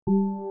Hello,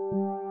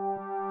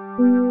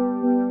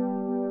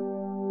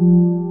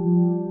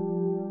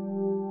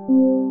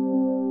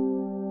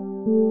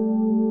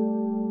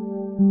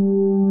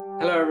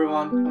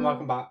 everyone, and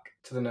welcome back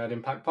to the Nerd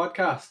Impact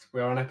Podcast.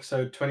 We are on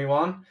episode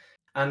 21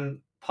 and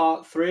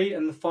part 3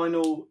 and the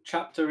final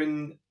chapter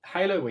in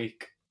Halo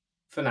Week.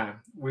 For now,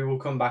 we will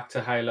come back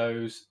to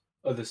Halo's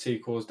other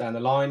sequels down the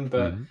line,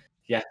 but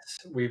yes,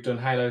 we've done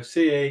Halo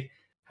CE,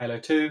 Halo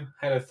 2,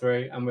 Halo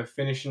 3, and we're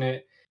finishing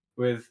it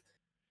with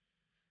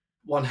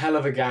one hell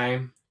of a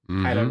game,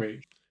 Halo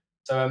Reach.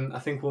 So I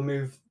think we'll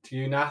move to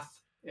you, Nath,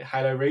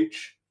 Halo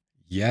Reach.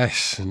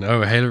 Yes,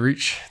 no, Halo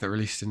Reach that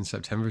released in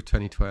September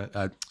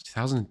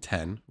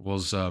 2010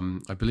 was,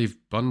 I believe,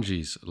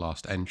 Bungie's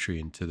last entry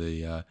into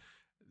the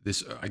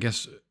this. I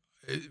guess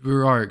we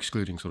are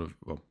excluding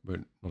we're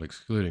not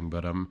excluding,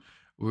 but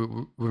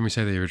when we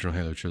say the original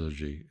Halo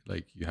trilogy,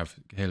 like you have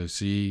Halo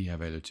CE, you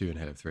have Halo 2, and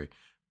Halo 3,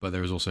 but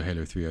there was also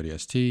Halo 3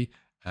 ODST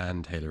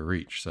and Halo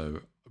Reach. So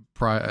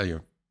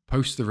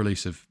post the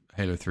release of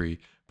Halo 3,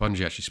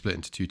 Bungie actually split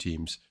into two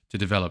teams to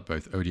develop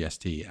both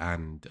ODST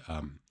and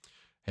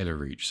Halo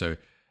Reach. So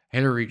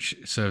Halo Reach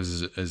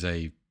serves as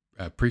a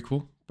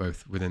prequel,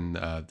 both within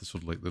the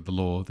sort of like the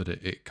lore that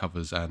it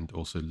covers, and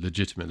also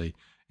legitimately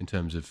in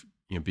terms of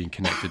being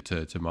connected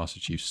to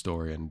Master Chief's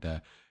story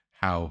and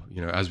how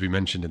as we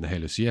mentioned in the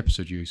Halo C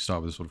episode, you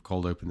start with a sort of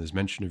cold open. There's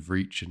mention of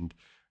Reach, and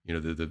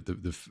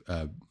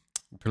the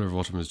Pillar of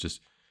Autumn has just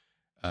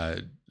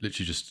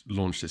literally just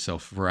launched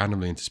itself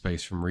randomly into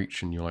space from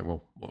Reach, and you're like,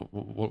 well,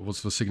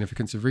 what's the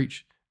significance of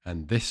Reach?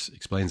 And this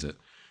explains it.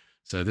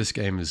 So this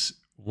game is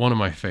one of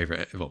my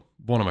favorite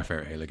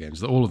Halo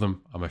games. All of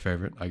them are my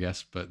favorite, I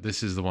guess, but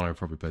this is the one I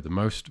probably played the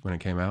most when it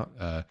came out.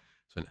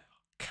 Spent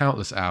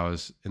countless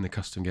hours in the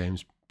custom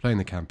games, playing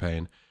the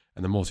campaign,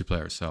 and the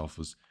multiplayer itself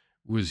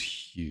was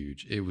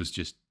huge. It was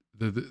just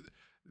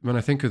when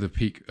I think of the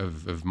peak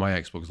of my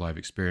Xbox Live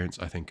experience,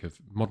 I think of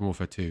Modern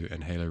Warfare 2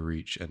 and Halo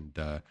Reach, and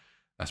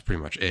that's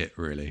pretty much it,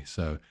 really.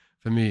 So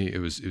for me, it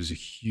was a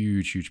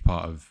huge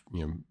part of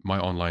my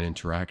online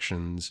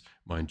interactions,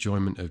 my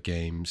enjoyment of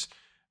games,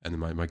 and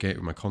my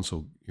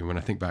console. When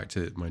I think back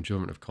to my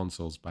enjoyment of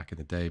consoles back in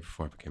the day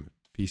before I became a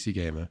PC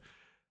gamer,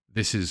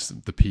 this is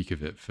the peak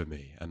of it for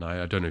me. And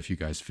I don't know if you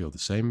guys feel the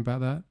same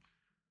about that.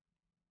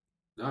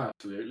 No,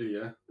 absolutely,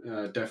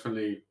 yeah,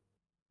 definitely.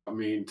 I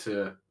mean,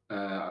 to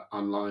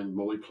online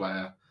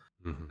multiplayer,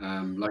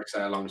 like I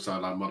say, alongside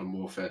like Modern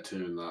Warfare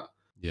 2 and that,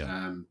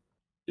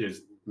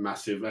 is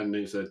massive, and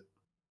it's a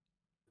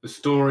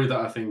story that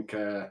I think,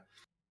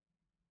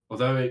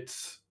 although it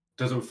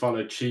doesn't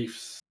follow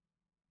Chief's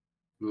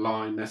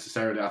line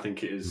necessarily, I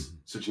think it is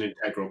such an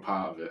integral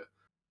part of it,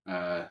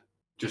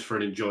 just for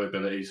an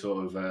enjoyability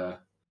sort of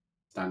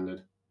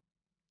standard.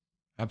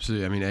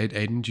 Absolutely. I mean,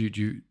 Aiden, did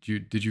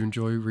you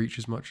enjoy Reach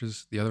as much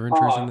as the other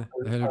entries in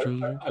the Halo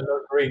trilogy? I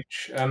love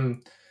Reach.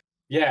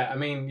 Yeah, I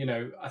mean,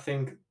 I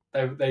think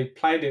they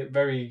played it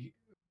very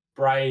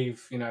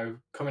brave,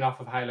 coming off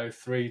of Halo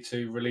 3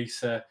 to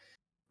release a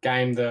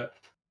game that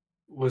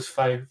was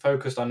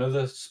focused on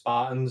other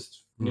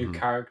Spartans, new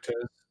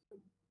characters.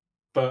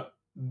 But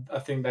I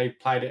think they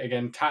played it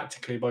again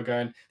tactically by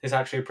going, "This is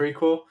actually a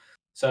prequel."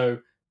 So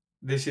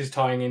this is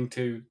tying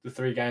into the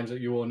three games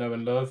that you all know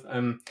and love.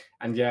 And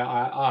yeah,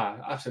 I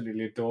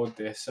absolutely adored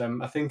this.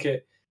 I think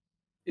it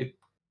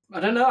I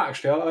don't know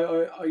actually.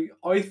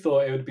 I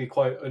thought it would be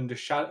quite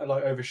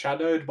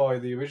overshadowed by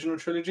the original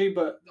trilogy,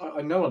 but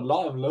I know a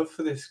lot of love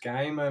for this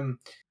game.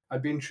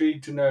 I'd be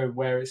intrigued to know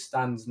where it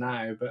stands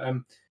now. But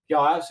yeah,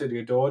 I absolutely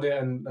adored it,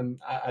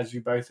 and as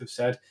you both have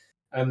said,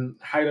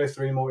 Halo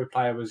 3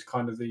 multiplayer was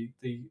kind of the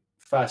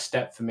first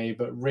step for me.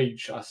 But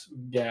Reach,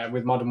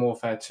 with Modern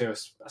Warfare 2,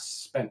 I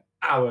spent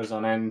hours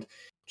on end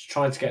just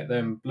trying to get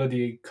them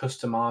bloody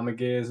custom armor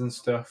gears and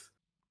stuff.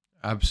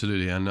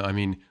 Absolutely. And I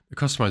mean, the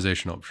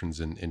customization options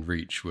in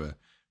Reach were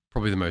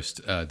probably the most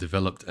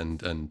developed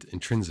and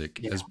intrinsic,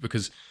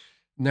 because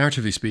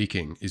narratively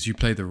speaking, is you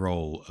play the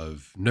role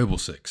of Noble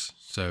Six.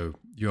 So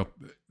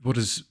what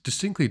is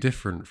distinctly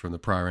different from the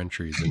prior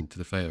entries into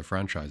the Halo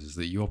franchise is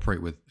that you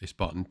operate with a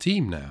Spartan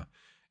team now.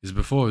 Is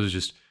before it was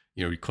just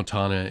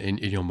Cortana in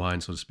your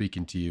mind sort of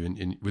speaking to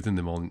you within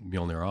the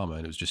Mjolnir armor,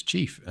 and it was just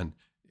Chief. And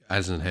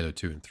as in Halo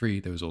 2 and 3,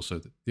 there was also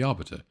the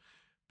Arbiter.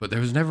 But there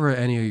was never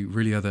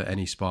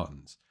any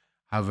Spartans.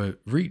 However,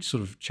 Reach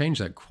sort of changed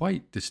that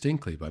quite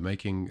distinctly by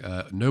making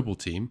a Noble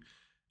team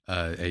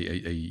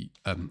an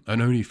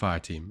Oni fire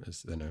team,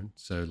 as they're known.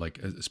 So like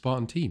a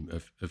Spartan team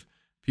of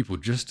people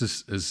just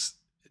as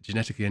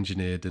genetically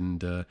engineered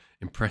and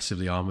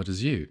impressively armored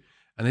as you.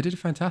 And they did a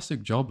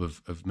fantastic job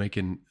of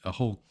making a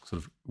whole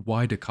sort of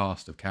wider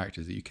cast of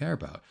characters that you care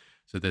about.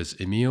 So there's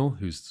Emil,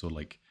 who's sort of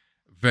like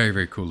very,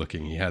 very cool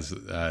looking. He has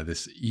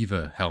this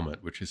Eva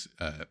helmet, which is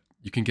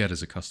you can get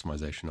as a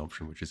customization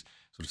option, which is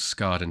sort of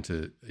scarred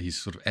into, he's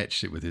sort of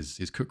etched it with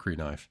his cookery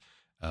knife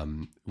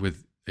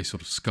with a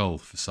sort of skull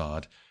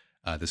facade.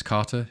 There's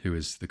Carter, who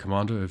is the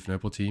commander of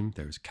Noble Team.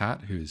 There's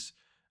Kat, who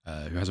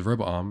has a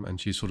robot arm,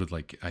 and she's sort of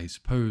like, I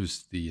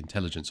suppose, the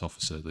intelligence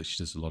officer. That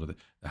she does a lot of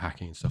the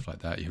hacking and stuff like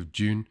that. You have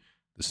June,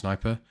 the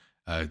sniper.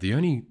 The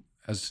only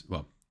as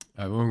well,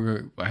 I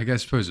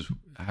suppose it's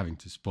having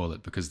to spoil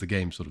it because the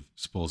game sort of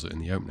spoils it in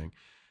the opening.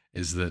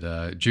 Is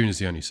that June is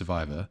the only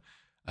survivor,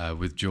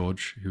 with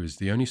George, who is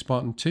the only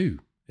Spartan 2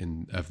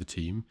 of the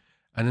team,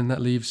 and then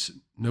that leaves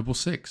Noble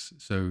 6.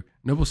 So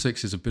Noble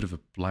 6 is a bit of a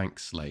blank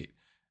slate,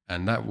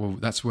 and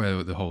that's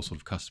where the whole sort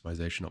of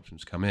customization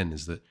options come in.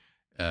 Is that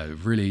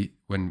really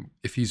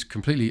if he's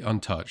completely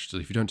untouched, so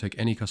if you don't take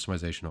any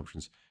customization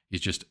options,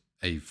 he's just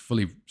a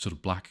fully sort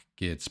of black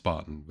geared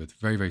Spartan with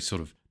very, very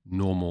sort of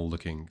normal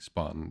looking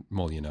Spartan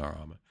Molinar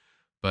armor.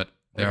 But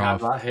We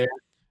have that here.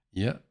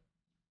 Yeah,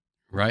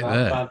 right That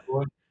there. bad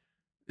boy.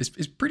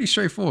 It's pretty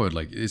straightforward.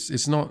 Like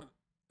it's not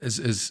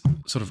as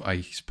sort of,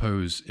 I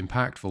suppose,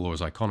 impactful or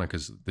as iconic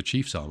as the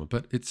Chief's armor,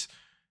 but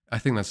I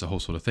think that's the whole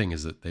sort of thing,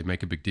 is that they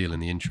make a big deal in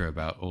the intro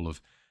about all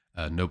of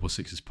Noble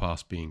Six's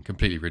past being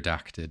completely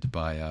redacted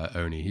by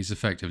Oni. He's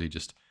effectively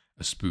just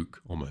a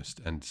spook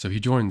almost, and so he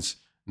joins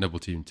Noble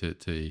Team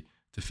to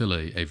fill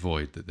a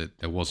void that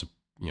there was a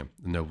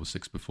Noble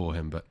Six before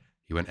him, but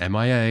he went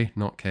MIA,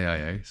 not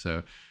KIA.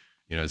 So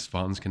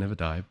Spartans can never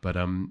die. But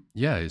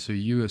so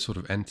you sort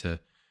of enter.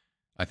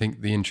 I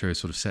think the intro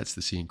sort of sets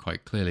the scene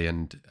quite clearly,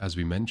 and as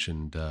we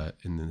mentioned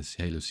in this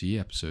Halo CE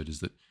episode, is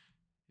that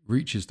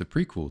Reach is the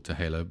prequel to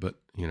Halo, but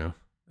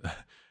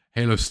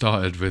Halo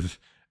started with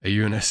a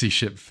UNSC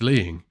ship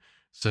fleeing,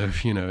 so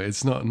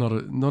it's not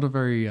a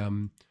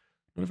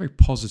very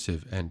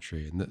positive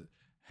entry. And that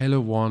Halo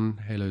 1,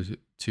 Halo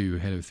 2,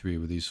 Halo 3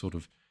 were these sort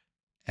of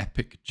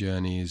epic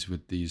journeys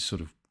with these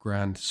sort of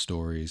grand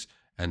stories,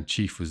 and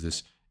Chief was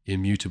this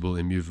immutable,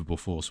 immovable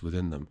force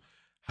within them.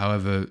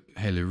 However,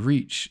 Halo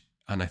Reach,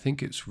 and I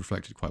think it's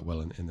reflected quite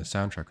well in the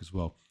soundtrack as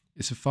well,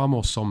 it's a far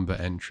more somber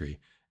entry,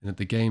 in that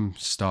the game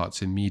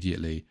starts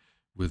immediately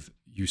with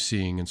you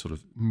seeing and sort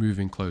of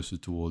moving closer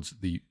towards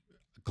the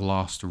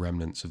glassed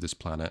remnants of this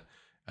planet.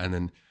 And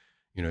then,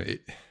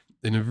 it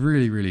in a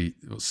really, really,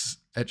 what's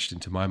etched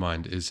into my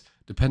mind is,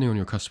 depending on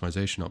your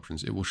customization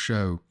options, it will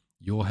show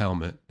your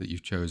helmet that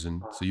you've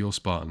chosen. So your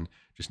Spartan,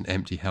 just an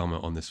empty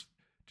helmet on this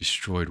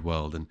destroyed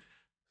world. And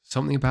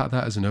something about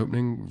that as an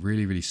opening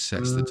really, really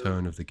sets the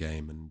tone of the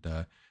game. And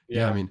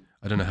I mean,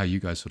 I don't know how you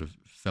guys sort of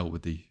felt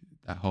with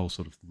that whole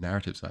sort of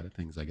narrative side of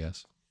things, I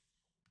guess.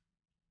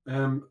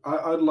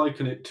 I'd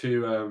liken it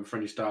to, for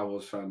any Star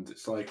Wars fans,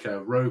 it's like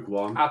Rogue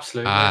One.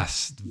 Absolutely.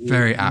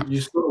 Very apt.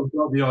 You sort of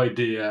got the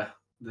idea.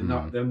 They're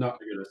not going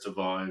to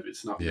survive.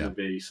 It's not going to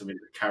be something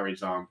that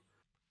carries on,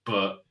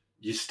 but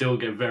you still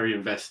get very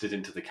invested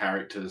into the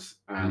characters,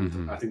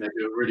 and I think they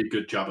do a really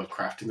good job of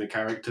crafting the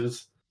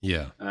characters.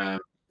 Yeah.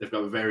 They've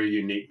got very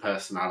unique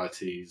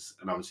personalities,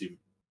 and obviously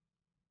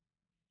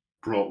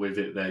brought with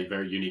it their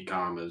very unique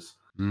armors.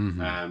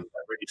 That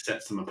really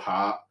sets them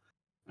apart.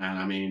 And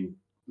I mean,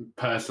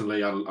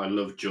 personally, I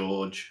love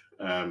George.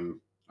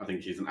 I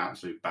think he's an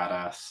absolute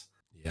badass.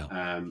 Yeah.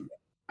 And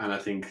I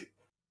think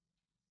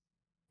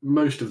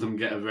most of them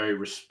get a very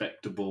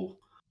respectable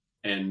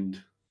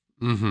end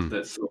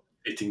that's sort of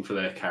fitting for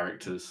their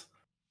characters.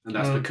 And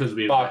that's because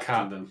we invest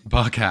in them.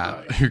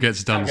 Barkat, who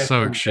gets done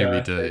so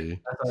extremely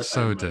dirty.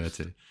 So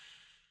dirty.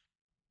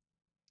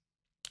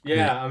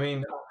 Yeah, I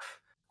mean,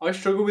 I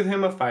struggle with who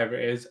my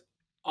favourite is.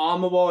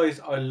 Armor-wise,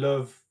 I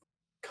love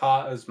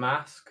Carter's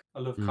mask. I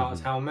love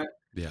Carter's helmet.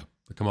 Yeah,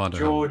 the Commando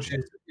George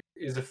helmet.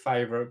 is a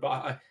favourite,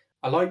 but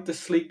I like the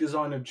sleek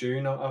design of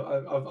June.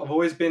 I've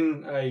always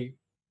been a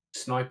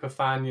sniper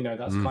fan.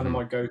 That's kind of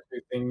my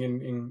go-to thing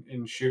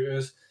in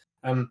shooters.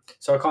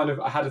 So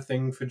I had a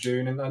thing for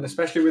June, and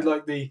especially with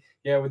like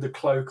with the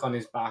cloak on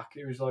his back,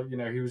 it was like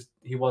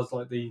he was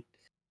like the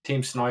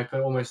team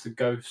sniper, almost a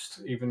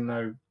ghost, even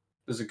though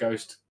there's a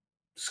ghost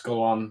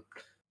skull on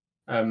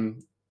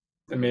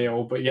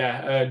Emil. But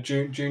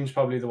June's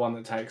probably the one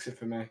that takes it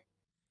for me.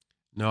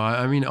 No,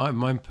 I mean,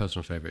 my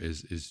personal favorite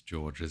is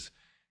George,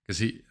 because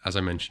he, as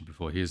I mentioned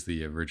before, he is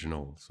the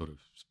original sort of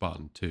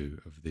Spartan 2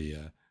 of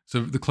the.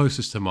 So the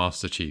closest to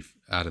Master Chief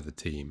out of the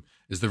team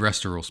is the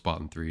rest are all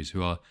Spartan 3s,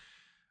 who are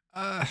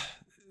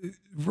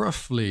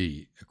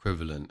roughly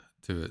equivalent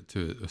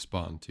to a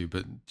Spartan 2,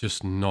 but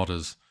just not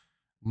as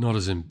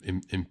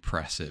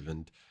impressive.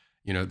 And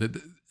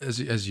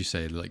as you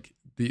say, like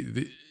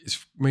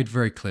it's made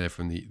very clear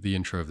from the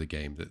intro of the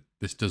game that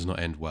this does not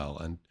end well,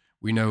 and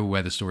we know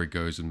where the story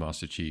goes with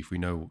Master Chief. We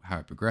know how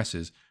it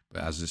progresses,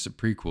 but as it's a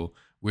prequel,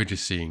 we're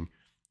just seeing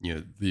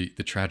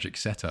the tragic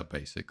setup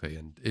basically,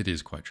 and it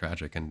is quite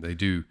tragic. And they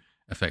do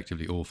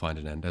effectively all find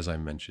an end, as I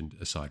mentioned,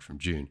 aside from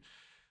June.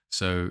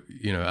 So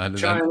I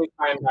only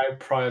found out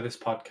prior to this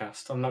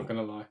podcast. I'm not going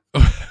to lie.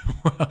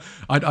 Well,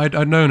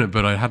 I'd known it,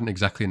 but I hadn't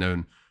exactly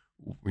known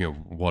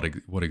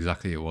what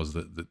exactly it was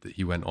that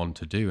he went on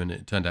to do. And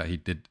it turned out he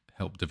did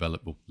help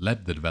develop, or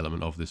led the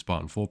development of the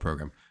Spartan 4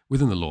 program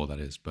within the lore, that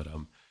is. But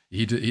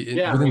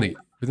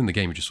within the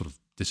game, he just sort of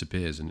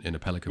disappears in a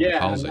pelican with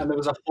Halsey. And there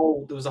was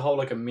a whole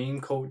like a meme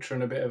culture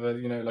and a bit of a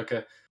like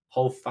a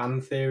whole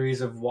fan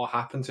theories of what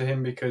happened to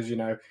him, because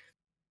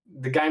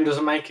the game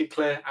doesn't make it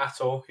clear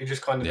at all. He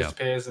just kind of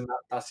disappears, and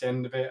that's the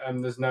end of it.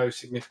 And there's no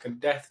significant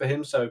death for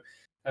him. So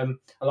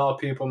A lot of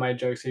people made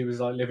jokes he was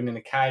like living in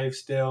a cave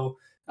still.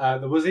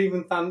 There was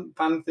even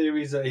fan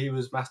theories that he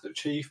was Master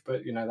Chief,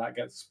 but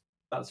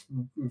that's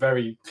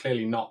very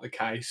clearly not the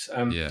case.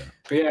 Yeah.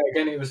 But yeah,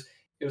 again, it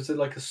was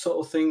like a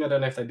subtle thing. I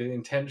don't know if they did it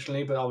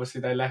intentionally, but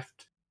obviously they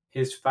left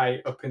his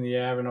fate up in the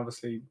air, and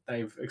obviously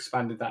they've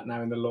expanded that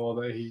now in the lore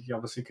that he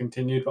obviously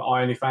continued. But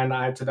I only found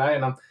that out today,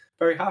 and I'm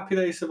very happy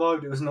that he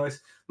survived. It was nice.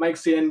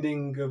 Makes the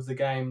ending of the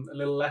game a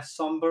little less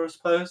somber, I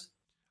suppose.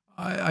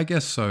 I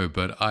guess so,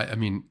 but I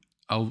mean,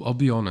 I'll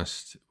be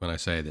honest when I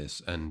say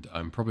this, and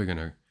I'm probably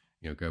gonna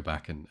go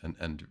back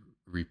and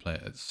replay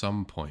it at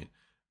some point.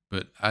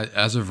 But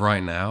as of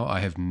right now, I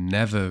have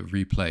never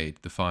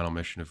replayed the final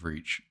mission of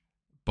Reach,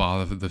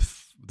 bar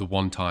the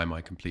one time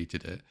I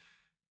completed it,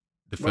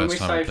 the When we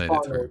first time I say played it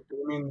final, through. do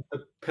you mean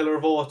the Pillar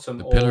of Autumn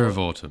The Pillar or of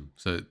Autumn.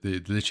 So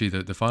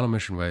literally the final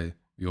mission where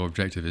your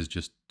objective is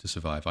just to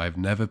survive. I've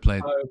never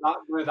played.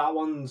 that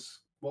one's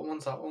what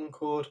one's that one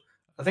called?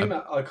 I think I,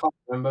 that I can't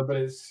remember, but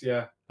it's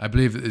yeah. I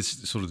believe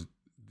it's sort of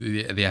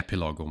the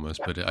epilogue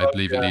almost, but I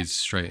believe it Yeah. leads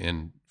straight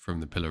in from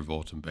the Pillar of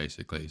Autumn,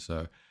 basically.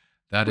 So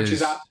that Which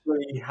is is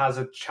actually has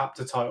a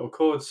chapter title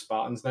called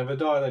Spartans Never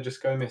Die, they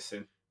just go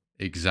missing.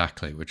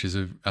 exactly, which is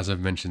as I've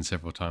mentioned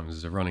several times,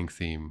 is a running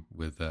theme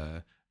with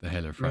the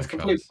Halo I mean, it's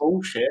complete franchise.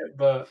 bullshit,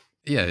 but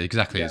Yeah,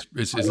 exactly. yeah.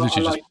 It's I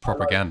literally like just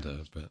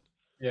propaganda, but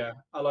yeah,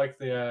 I like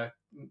the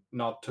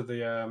nod to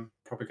the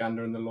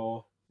propaganda and the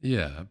law.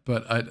 yeah,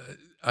 but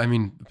I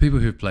mean, people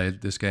who've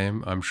played this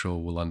game, I'm sure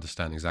will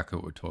understand exactly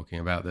what we're talking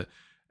about. That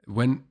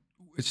when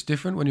it's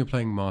different when you're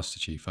playing Master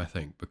Chief, I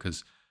think,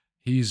 because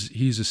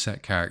he's a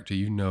set character.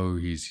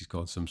 He's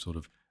got some sort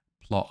of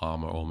plot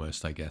armor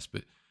almost, I guess.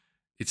 But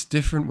it's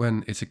different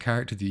when it's a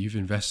character that you've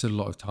invested a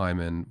lot of time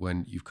in,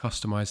 when you've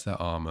customized that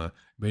armor,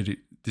 made it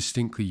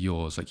distinctly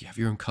yours. Like you have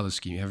your own color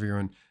scheme, you have your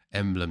own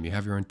emblem, you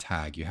have your own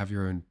tag, you have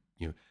your own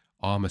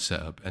armor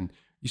setup, and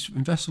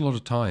invest a lot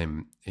of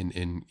time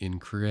in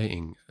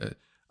creating.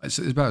 It's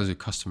about as a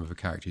custom of a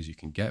character as you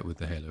can get with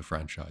the Halo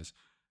franchise,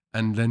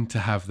 and then to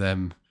have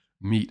them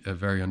meet a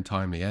very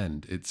untimely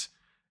end. It's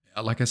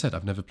like I said,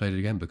 I've never played it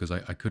again because I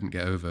couldn't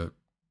get over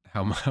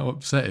how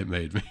upset it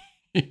made me.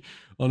 Yeah,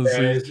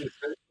 Honestly,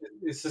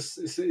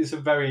 it's a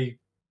very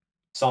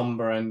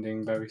somber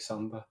ending, very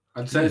somber.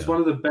 I'd say it's Yeah.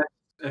 one of the best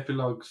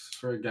epilogues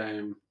for a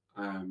game,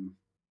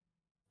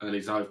 at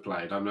least I've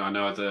played. I mean, I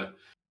know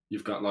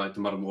you've got like the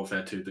Modern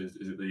Warfare 2,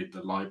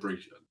 the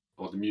library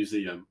or the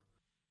museum,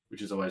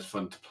 which is always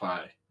fun to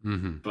play.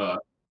 Mm-hmm. But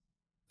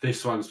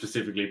this one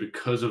specifically,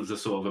 because of the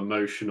sort of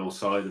emotional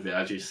side of it,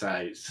 as you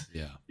say,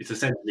 it's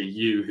essentially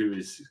you who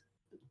is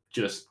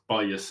just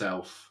by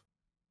yourself,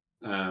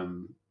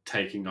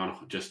 taking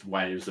on just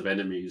waves of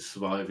enemies,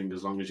 surviving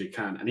as long as you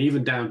can, and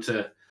even down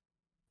to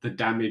the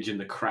damage and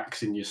the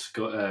cracks in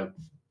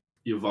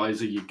your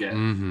visor you get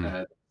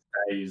Mm-hmm.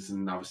 days,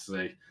 and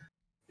obviously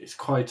it's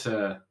quite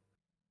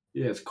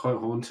it's quite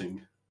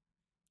haunting.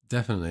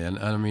 Definitely, and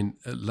I mean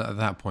at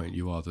that point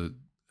you are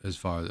as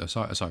far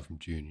aside from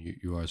June,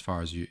 you are, as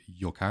far as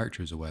your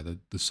character is aware,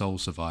 the sole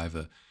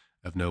survivor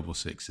of Noble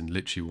Six, and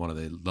literally one of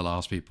the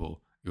last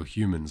people, your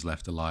humans,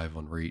 left alive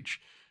on Reach,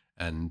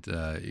 and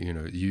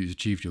you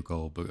achieved your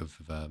goal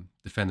of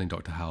defending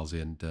Dr. Halsey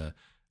and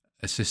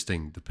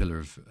assisting the Pillar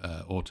of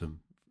Autumn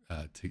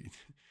to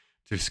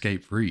to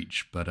escape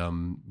Reach, but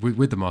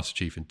with the Master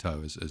Chief in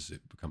tow, as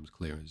it becomes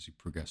clear as you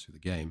progress through the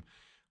game,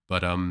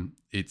 but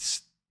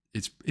it's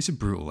a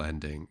brutal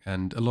ending,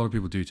 and a lot of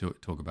people do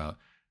talk about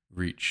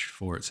Reach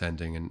for its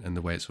ending and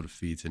the way it sort of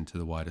feeds into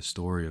the wider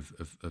story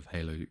of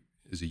Halo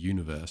as a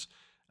universe.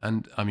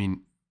 And I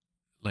mean,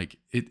 like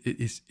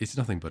it's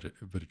nothing but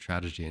a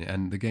tragedy,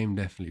 and the game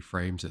definitely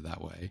frames it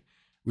that way,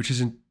 which is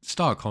in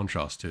stark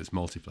contrast to its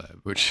multiplayer,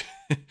 which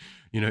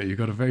you've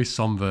got a very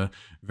somber,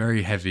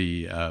 very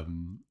heavy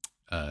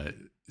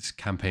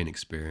campaign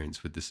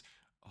experience with this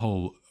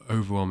whole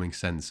overwhelming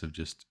sense of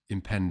just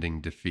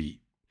impending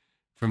defeat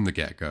from the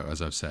get-go,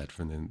 as I've said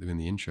in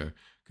the intro,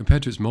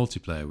 compared to its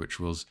multiplayer, which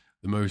was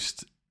the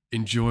most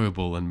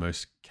enjoyable and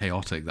most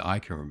chaotic that I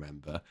can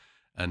remember.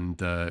 And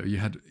you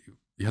had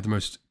the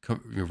most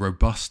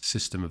robust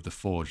system of the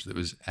Forge that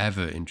was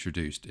ever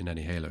introduced in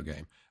any Halo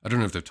game. I don't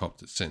know if they've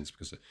topped it since,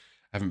 because I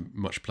haven't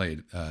much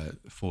played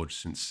Forge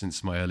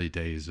since my early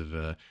days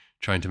of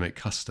trying to make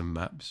custom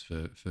maps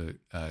for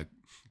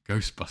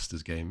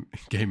Ghostbusters game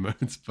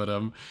modes.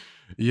 But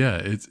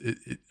yeah,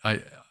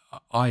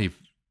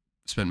 I've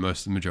spent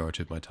the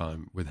majority of my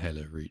time with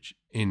Halo Reach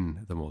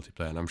in the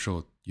multiplayer, and I'm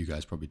sure you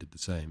guys probably did the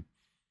same.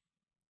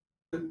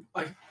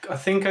 I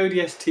think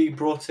ODST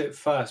brought it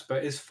first,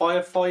 but is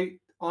Firefight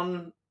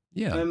on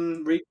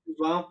Reach as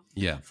well?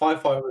 Yeah.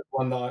 Firefight was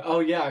one that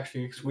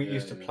actually, because we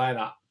used to play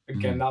that.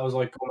 Again, that was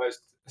like almost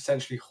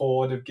essentially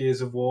Horde of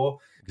Gears of War.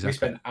 Exactly. We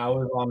spent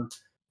hours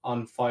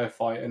on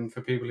Firefight, and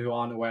for people who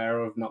aren't aware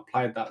or have not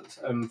played that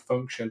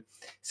function,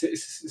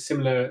 it's a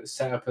similar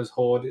setup as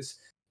Horde. It's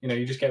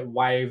you just get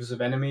waves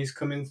of enemies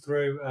coming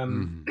through,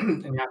 and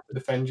you have to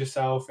defend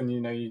yourself, and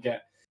you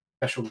get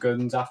special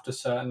guns after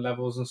certain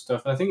levels and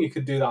stuff. And I think you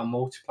could do that on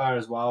multiplayer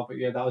as well. But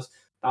yeah, that was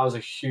that was a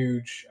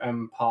huge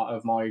part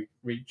of my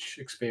Reach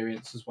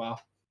experience as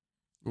well.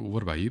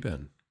 What about you,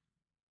 Ben?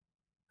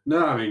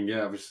 No, I mean,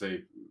 yeah,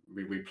 obviously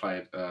we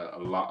played a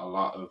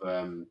lot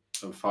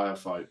of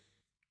Firefight,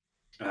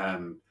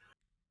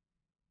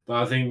 but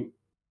I think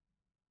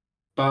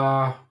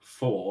bar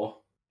 4,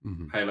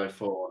 Halo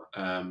 4,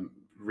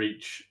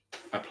 Reach,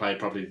 I played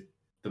probably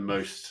the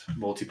most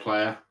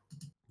multiplayer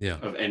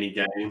of any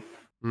game.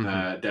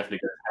 Definitely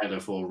Halo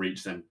 4,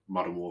 Reach, then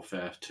Modern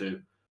Warfare 2.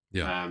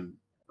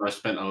 I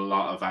spent a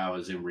lot of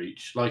hours in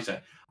Reach. Like I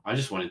said, I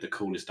just wanted the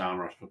coolest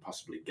armor I could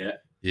possibly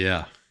get.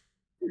 Yeah.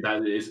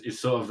 That is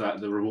sort of that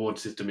the reward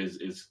system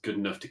is good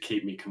enough to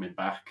keep me coming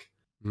back.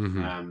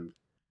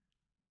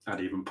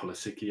 I'd even pull a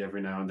sickie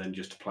every now and then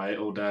just to play it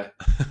all day.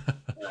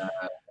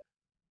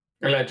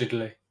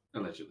 Allegedly,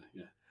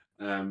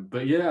 yeah.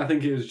 But yeah, I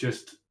think it was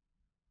just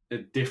a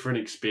different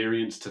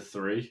experience to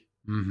 3.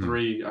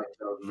 3, I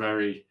was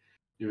very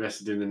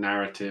invested in the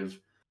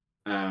narrative,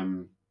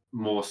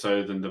 more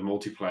so than the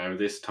multiplayer.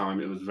 This time,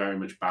 it was very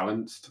much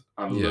balanced.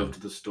 I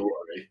loved the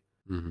story,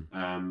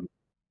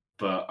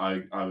 but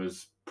I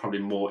was probably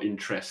more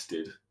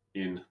interested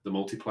in the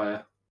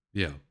multiplayer.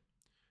 Yeah.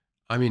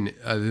 I mean,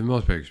 the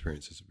multiplayer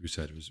experience, as we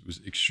said,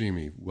 was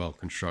extremely well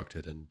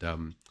constructed,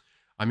 and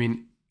I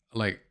mean,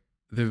 like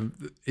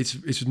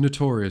it's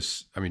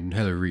notorious. I mean,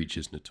 Halo Reach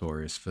is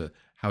notorious for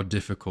how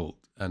difficult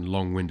and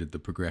long-winded the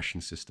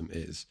progression system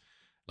is.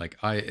 Like,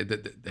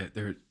 there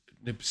are an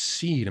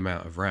obscene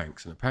amount of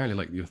ranks, and apparently,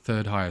 like your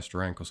third highest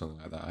rank or something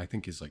like that, I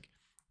think is like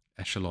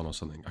Echelon or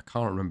something. I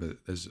can't remember.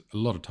 There's a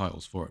lot of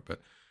titles for it,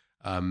 but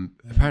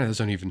apparently,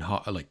 there's only even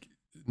like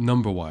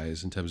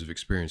number-wise in terms of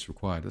experience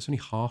required. That's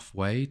only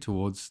halfway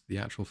towards the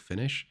actual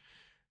finish.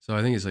 So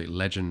I think it's like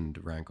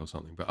legend rank or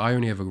something. But I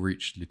only ever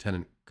reached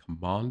Lieutenant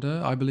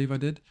Commander, I believe I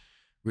did,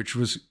 which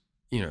was,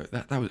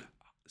 that was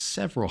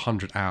several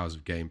hundred hours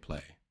of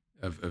gameplay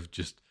of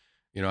just,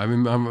 I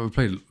mean, I've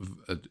played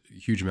a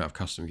huge amount of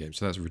custom games,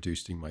 so that's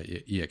reducing my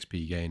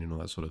EXP gain and all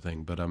that sort of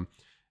thing. But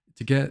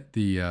to get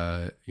the,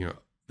 a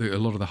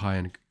lot of the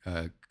high-end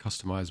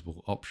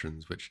customizable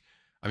options, which,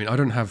 I mean, I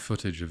don't have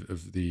footage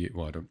of the,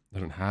 well, I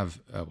don't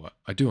have,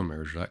 I do on my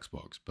original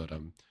Xbox, but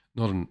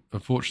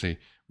unfortunately,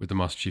 with the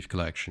Master Chief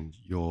Collection,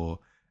 your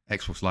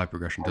Xbox Live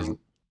progression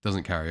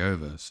doesn't carry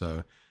over.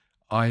 So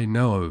I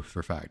know for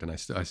a fact, and I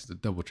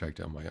double checked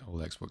it on my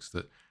old Xbox,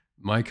 that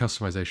my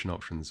customization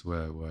options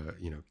were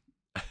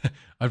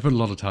I put a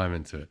lot of time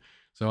into it.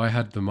 So I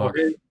had the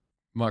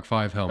Mark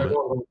 5 helmet,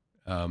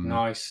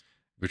 nice,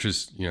 which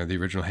was the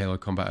original Halo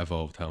Combat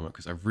Evolved helmet,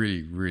 because I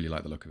really, really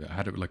like the look of it. I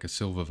had it with like a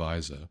silver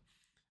visor,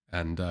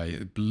 and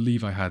I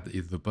believe I had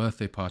either the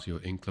Birthday Party or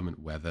Inclement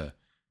Weather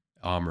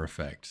armor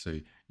effect.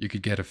 So you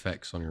could get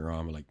effects on your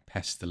armor like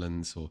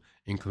Pestilence or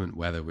Inclement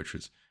Weather, which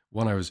was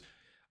one I was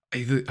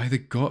either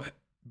got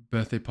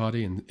Birthday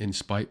Party in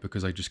spite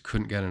because I just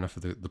couldn't get enough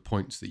of the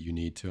points that you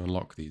need to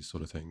unlock these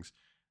sort of things.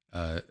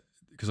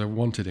 Because I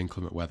wanted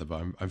Inclement Weather,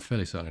 but I'm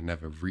fairly certain I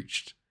never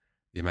reached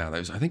the amount.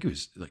 I think it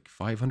was like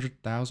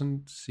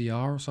 500,000 CR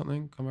or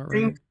something. Come out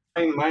right?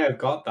 I may have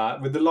got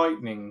that with the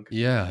lightning.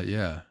 Yeah.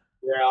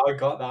 I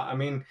got that. I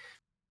mean,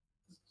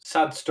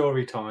 sad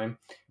story time.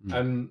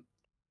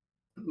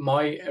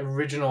 My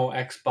original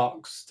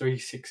Xbox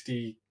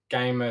 360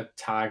 gamer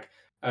tag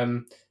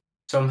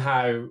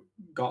somehow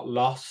got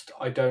lost.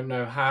 I don't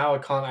know how. I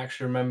can't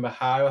actually remember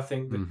how. I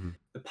think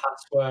the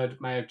password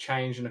may have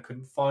changed and I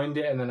couldn't find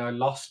it, and then I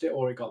lost it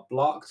or it got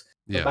blocked.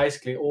 But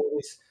basically,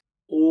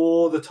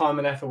 all the time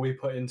and effort we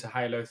put into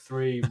Halo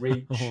 3,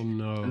 Reach,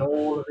 and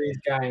all of these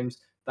games,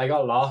 they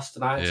got lost,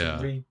 and I had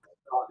to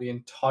restart the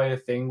entire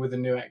thing with a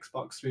new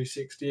Xbox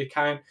 360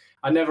 account.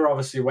 I never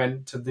obviously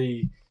went to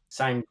the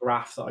same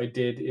graph that I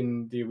did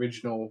in the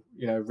original,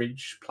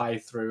 Reach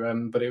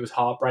playthrough, but it was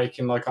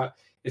heartbreaking. Like,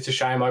 it's a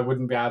shame I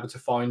wouldn't be able to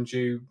find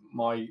you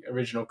my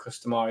original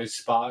customized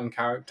Spartan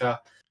character.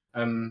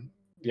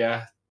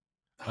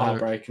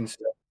 Heartbreaking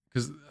stuff.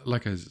 Because,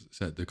 like I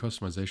said, the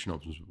customization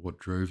options were what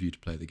drove you to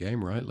play the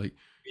game, right? Like,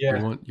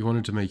 you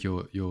wanted to make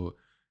your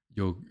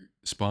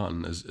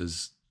Spartan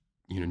as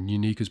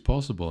unique as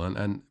possible,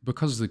 and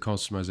because the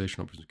customization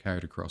options are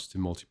carried across to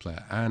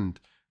multiplayer and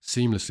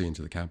seamlessly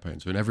into the campaign,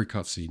 so in every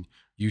cutscene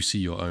you see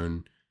your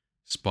own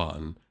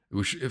Spartan,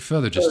 which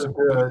further just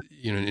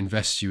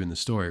invests you in the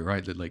story,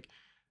 right? That like,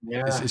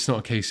 it's not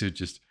a case of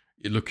just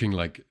looking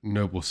like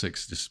Noble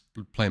Six, just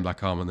plain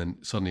black armor, and then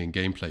suddenly in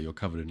gameplay you're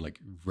covered in like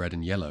red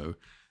and yellow.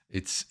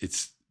 It's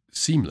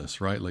seamless,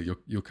 right? Like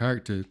your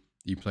character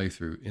you play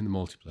through in the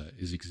multiplayer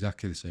is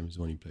exactly the same as the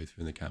one you play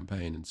through in the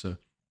campaign. And so,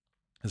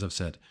 as I've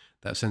said,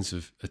 that sense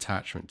of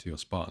attachment to your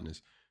Spartan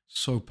is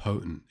so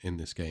potent in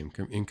this game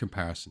in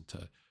comparison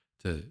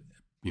to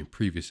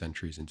previous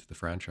entries into the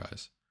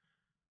franchise.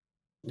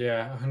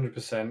 Yeah,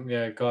 100%.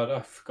 Yeah, God,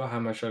 I forgot how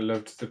much I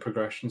loved the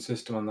progression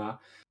system on that.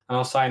 And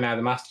I'll say now,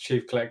 the Master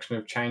Chief Collection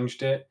have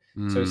changed it,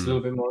 so it's a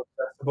little bit more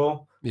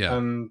accessible. Yeah.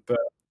 But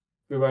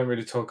we won't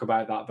really talk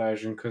about that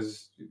version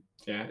because,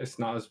 it's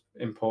not as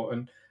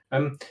important.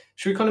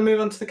 Should we kind of move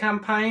on to the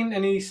campaign?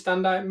 Any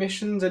standout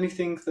missions?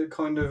 Anything that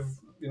kind of,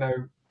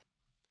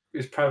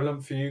 is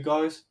prevalent for you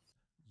guys?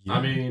 Yeah.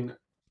 I mean,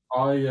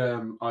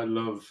 I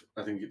love.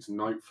 I think it's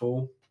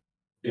Nightfall.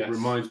 It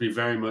reminds me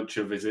very much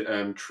of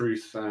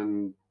Truth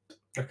and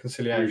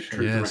Reconciliation.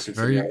 Truth and Yes,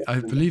 Reconciliation. I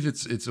believe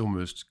it's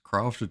almost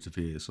crafted to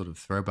be a sort of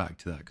throwback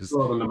to that because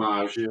sort of an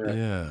homage.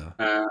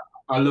 Yeah.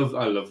 I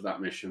love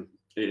that mission.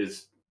 It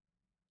is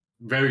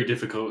very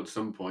difficult at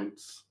some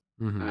points,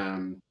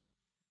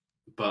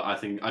 but I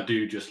think I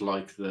do just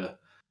like the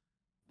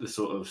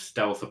sort of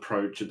stealth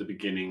approach at the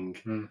beginning.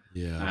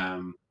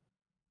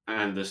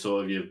 And the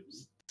sort of you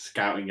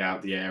scouting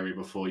out the area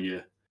before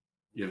you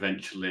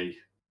eventually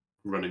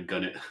run and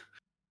gun it.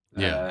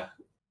 Yeah.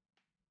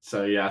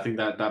 So yeah, I think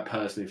that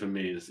personally for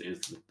me is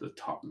the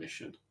top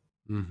mission.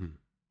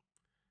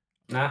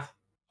 Nah.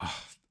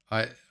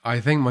 I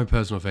think my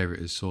personal favorite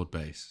is Sword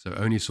Base. So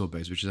only Sword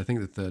Base, which is I think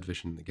the third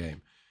mission in the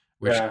game,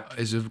 which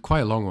is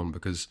quite a long one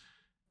because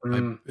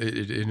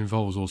it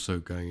involves also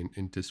going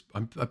into.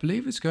 I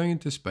believe it's going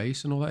into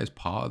space and all that is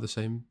part of the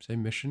same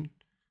mission.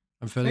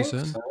 I'm fairly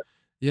certain. So.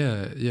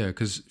 Yeah,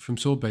 because from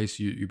Sword Base,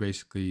 you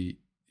basically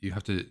you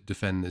have to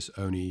defend this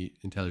Oni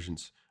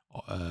intelligence,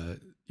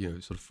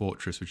 sort of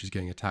fortress, which is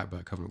getting attacked by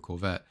a Covenant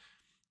corvette,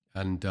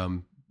 and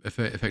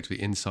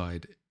effectively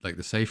inside, like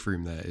the safe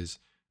room, there is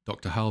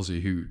Dr.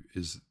 Halsey, who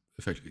is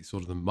effectively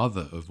sort of the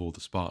mother of all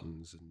the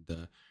Spartans,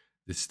 and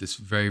this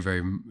very,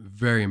 very,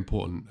 very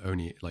important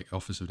Oni, like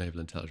Office of Naval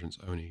Intelligence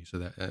Oni, so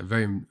they're a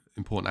very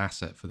important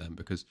asset for them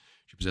because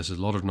she possesses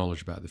a lot of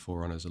knowledge about the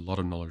Forerunners, a lot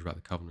of knowledge about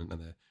the Covenant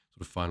and their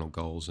sort of final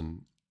goals,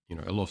 and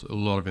a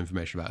lot of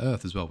information about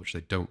Earth as well, which they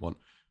don't want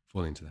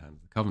falling into the hands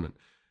of the Covenant.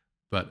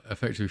 But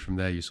effectively from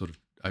there, you sort of,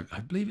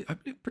 I'm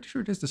pretty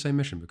sure it is the same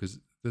mission because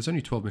there's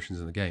only 12 missions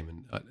in the game,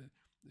 and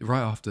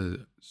right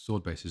after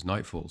Sword Base is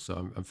Nightfall,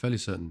 so I'm fairly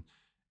certain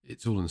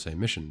it's all in the same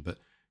mission. But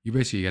you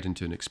basically get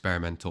into an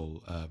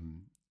experimental,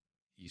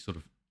 sort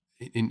of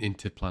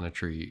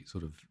interplanetary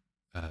sort of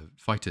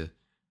fighter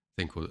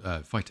thing called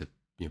fighter,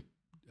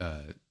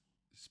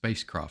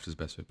 spacecraft is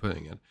the best way of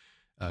putting it,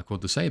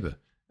 called the Saber.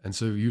 And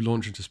so you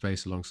launch into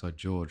space alongside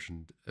George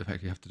and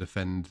effectively have to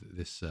defend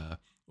this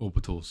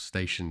orbital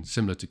station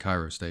similar to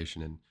Cairo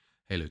Station in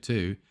Halo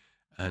 2.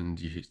 And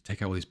you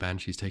take out all these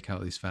Banshees, take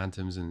out these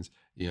Phantoms, and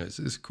it's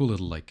a cool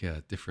little like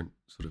different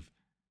sort of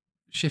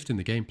shift in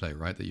the gameplay,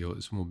 right? That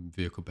it's more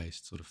vehicle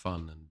based sort of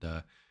fun,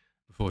 and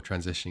before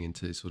transitioning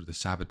into sort of the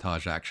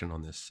sabotage action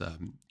on this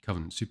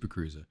Covenant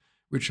supercruiser,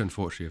 which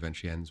unfortunately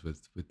eventually ends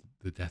with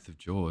the death of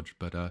George.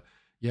 But I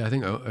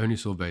think only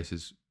Sword Base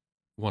is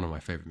one of my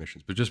favorite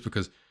missions, but just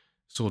because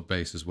Sword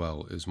Base as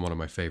well is one of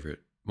my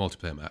favorite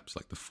multiplayer maps,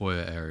 like the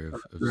foyer area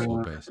of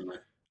Sword Base.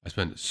 I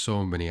spent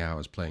so many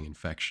hours playing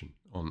Infection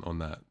on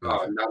that.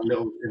 Oh, in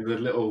the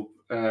little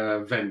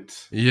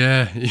vent.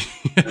 Yeah,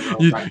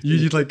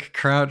 you'd like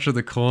crouch at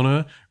the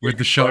corner with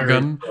the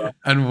shotgun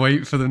and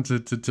wait for them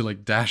to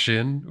like dash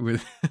in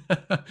with.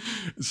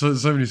 so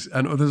many,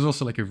 and there's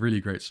also like a really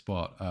great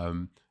spot.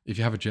 If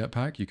you have a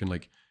jetpack, you can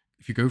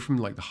if you go from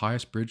like the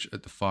highest bridge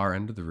at the far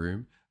end of the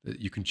room,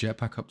 you can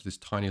jetpack up to this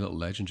tiny little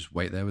ledge and just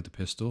wait there with the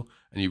pistol.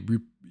 And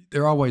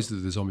there are ways that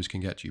the zombies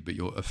can get you, but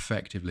you're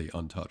effectively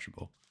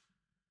untouchable.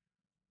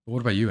 But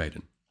what about you,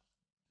 Aiden?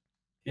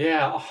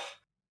 Yeah,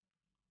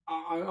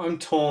 I'm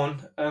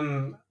torn,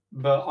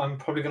 but I'm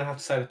probably going to have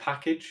to say the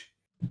package.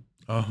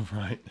 Oh,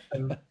 right.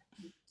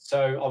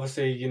 So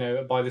obviously,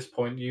 by this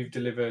point, you've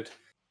delivered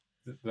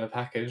the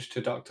package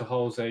to Dr.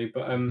 Halsey,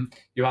 but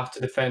you have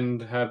to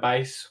defend her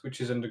base, which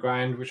is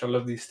underground, which I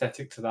love the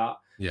aesthetic to that.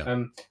 Yeah.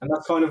 And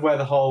that's kind of where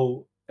the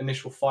whole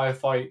initial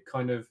firefight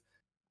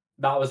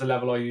that was the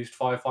level I used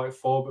firefight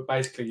for, but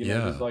basically,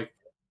 there's like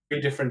 3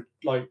 different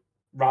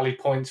rally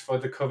points for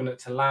the Covenant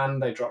to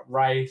land. They drop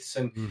wraiths,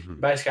 and you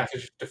basically have to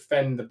just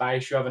defend the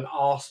base. You have an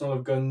arsenal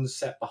of guns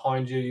set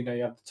behind you.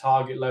 You have the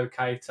target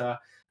locator,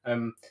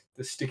 the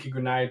sticky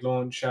grenade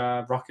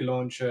launcher, rocket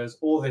launchers,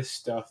 all this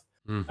stuff.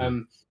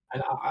 And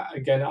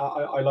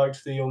I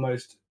liked the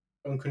almost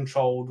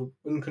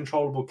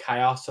uncontrollable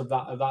chaos of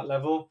that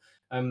level.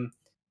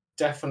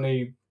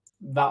 Definitely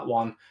that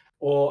one.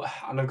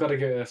 And I've got to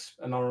give us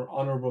an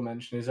honourable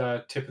mention is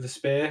Tip of the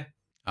Spear.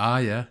 Ah,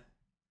 yeah.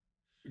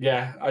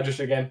 Yeah, I just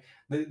the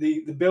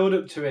build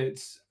up to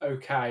it's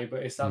okay,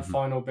 but it's that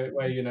final bit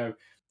where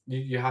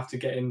you have to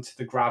get into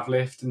the grav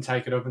lift and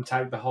take it up and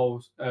take the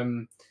whole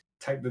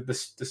take the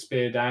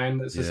spear down.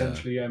 That's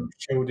essentially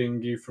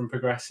shielding you from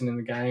progressing in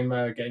the game,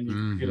 getting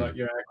you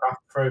your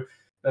aircraft through.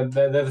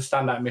 They're the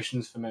standout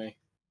missions for me.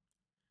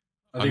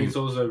 I think it's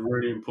also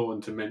really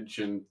important to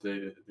mention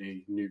the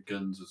new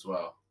guns as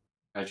well.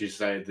 As you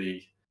say,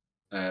 the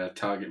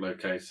target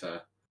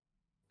locator,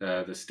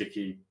 the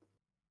sticky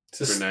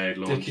grenade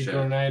launcher, sticky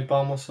grenade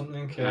bomb or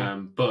something. Yeah.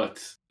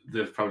 But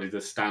probably the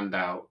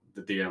standout,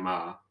 the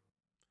DMR.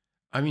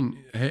 I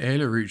mean,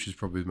 Halo Reach is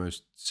probably the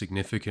most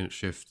significant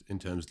shift in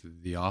terms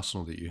of the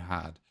arsenal that you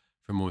had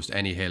from almost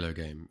any Halo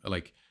game.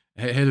 Like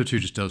Halo 2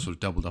 just sort of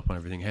doubled up on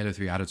everything. Halo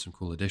 3 added some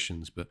cool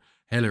additions, but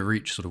Halo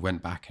Reach sort of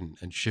went back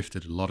and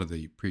shifted a lot of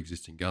the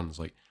pre-existing guns.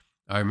 Like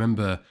I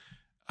remember,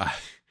 I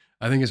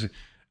think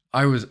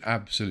I was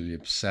absolutely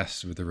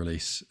obsessed with the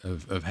release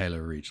of Halo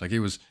Reach. Like it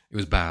was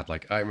bad.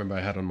 Like I remember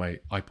I had on my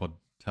iPod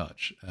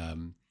Touch,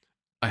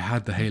 I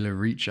had the Halo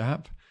Reach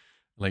app.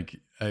 Like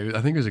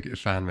I think it was a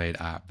fan made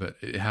app, but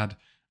it had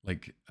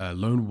like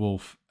Lone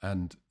Wolf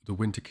and the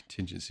Winter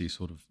Contingency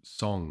sort of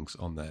songs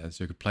on there,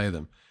 so you could play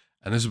them.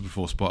 And this was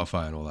before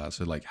Spotify and all that,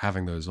 so like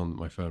having those on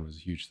my phone was a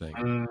huge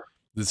thing.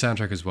 The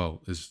soundtrack as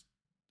well is,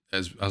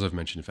 as I've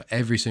mentioned, for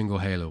every single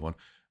Halo one,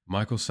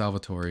 Michael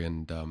Salvatore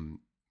and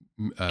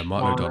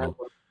Martin O'Donnell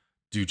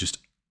do just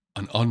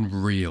an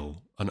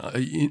unreal,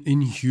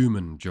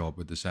 inhuman job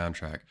with the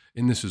soundtrack.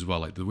 In this as well,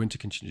 like the Winter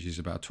Contingency is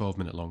about a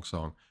 12-minute long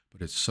song,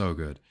 but it's so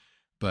good.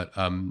 But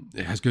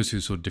it goes through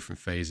sort of different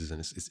phases,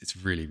 and it's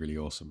really, really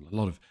awesome. A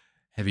lot of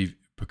heavy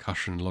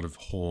percussion, a lot of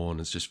horn.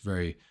 It's just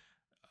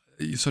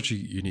it's such a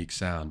unique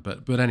sound.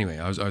 But anyway,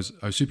 I was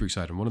super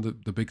excited. And one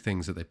of the big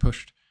things that they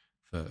pushed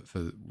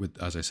for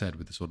with, as I said,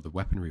 with the sort of the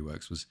weaponry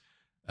works was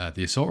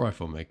the assault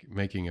rifle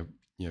making a,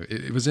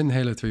 it was in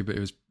Halo 3, but it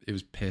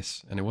was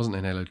piss, and it wasn't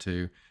in Halo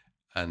 2,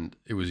 and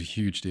it was a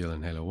huge deal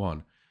in Halo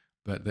 1.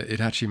 But it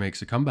actually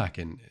makes a comeback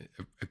a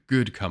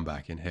good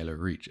comeback in Halo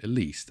Reach, at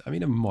least. I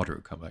mean, a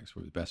moderate comeback is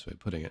probably the best way of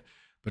putting it.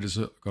 But it's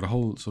got a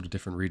whole sort of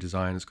different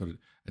redesign. It's got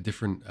a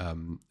different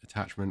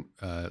attachment,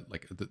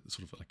 like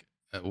sort of like,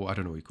 well, I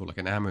don't know what you call it, like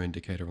an ammo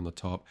indicator on the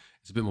top.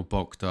 It's a bit more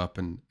bulked up,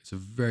 and it's a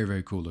very,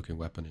 very cool looking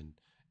weapon in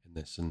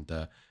this. And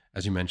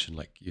as you mentioned,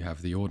 like you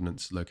have the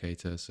ordnance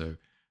locator. So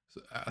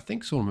I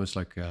think it's almost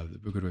like a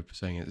good way of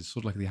saying it. It's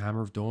sort of like the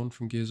Hammer of Dawn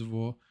from Gears of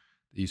War.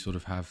 You sort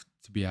of have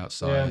to be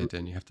outside,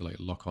 and you have to like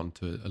lock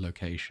onto a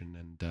location,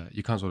 and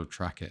you can't sort of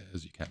track it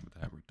as you can with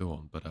the Hammer of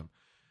Dawn. But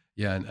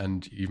yeah,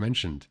 and you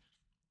mentioned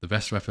the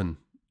best weapon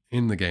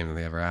in the game that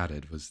they ever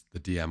added was the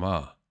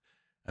DMR.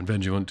 And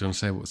Ben, do you want to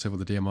say what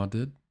the DMR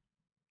did?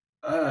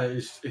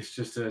 It's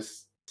just a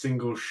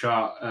single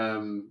shot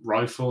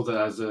rifle that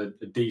has a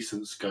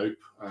decent scope.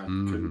 I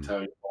couldn't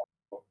tell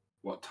you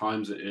what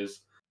times it is,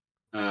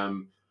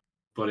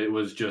 but it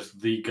was just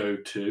the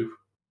go-to.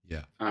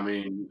 Yeah, I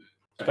mean,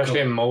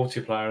 especially in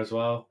multiplayer as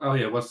well. Oh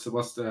yeah, what's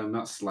the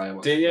not Slayer?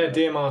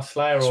 DMR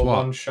Slayer or SWAT.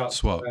 one shot.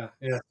 SWAT.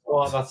 Yeah,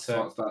 SWAT. That's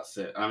it. That's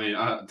it. I mean,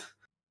 I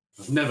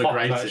was never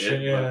great at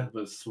it,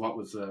 but SWAT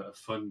was a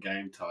fun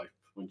game type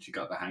once you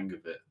got the hang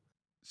of it.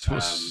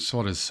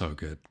 SWAT is so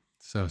good,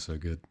 so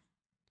good.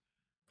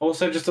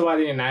 Also, just the way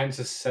the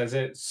announcer says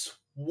it,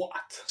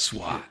 SWAT.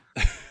 SWAT.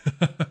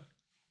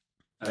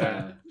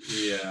 Yeah,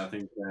 I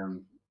think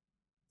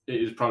it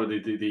is probably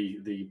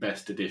the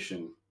best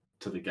addition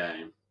to the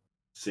game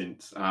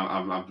since.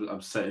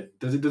 I'm saying,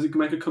 does it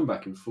make a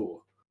comeback in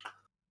 4?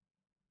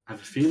 I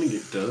have a feeling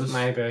it does.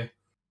 Maybe.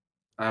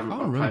 I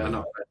haven't played it for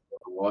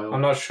a while.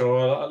 I'm not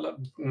sure.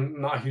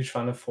 I'm not a huge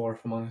fan of 4,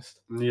 if I'm honest.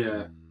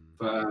 Yeah,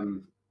 but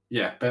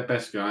yeah,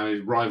 best gun. I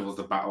mean, rivals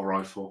the battle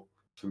rifle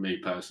for me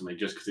personally,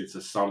 just because it's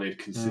a solid,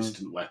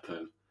 consistent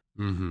weapon.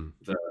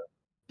 That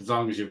as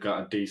long as you've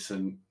got a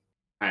decent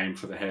aim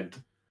for the head,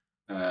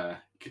 you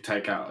could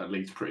take out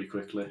elites pretty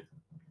quickly.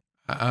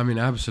 I mean,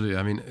 absolutely.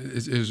 I mean,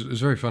 it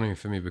was very funny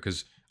for me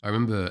because I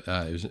remember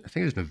I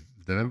think it was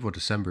November or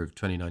December of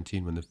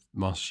 2019 when the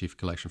Master Chief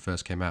Collection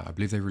first came out. I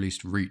believe they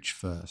released Reach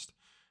first,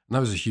 and that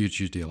was a huge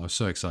deal. I was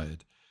so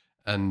excited,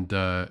 and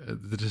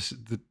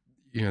the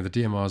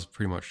DMR is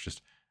pretty much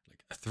just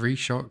like a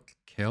 3-shot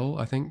kill,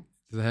 I think,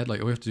 to the head. Like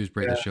all you have to do is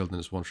break the shield, and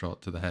it's 1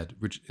 shot to the head,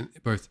 which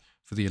both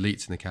for the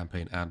elites in the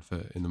campaign and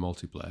for in the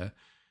multiplayer.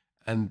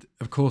 And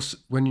of course,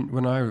 the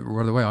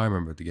way I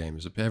remember the game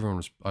is that I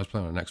was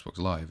playing on an Xbox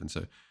Live, and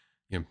so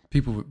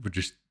people would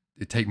just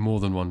take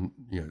more than one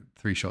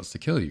 3 shots to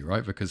kill you,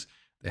 right? Because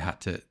they had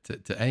to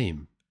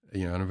aim,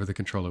 and with the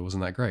controller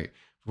wasn't that great.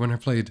 But when I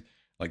played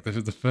like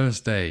the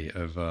first day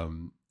of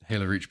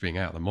Halo Reach being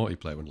out, the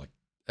multiplayer, when like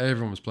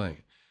everyone was playing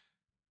it,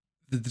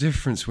 the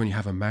difference when you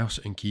have a mouse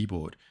and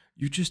keyboard,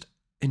 you just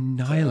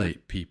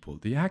annihilate people.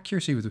 The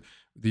accuracy with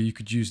you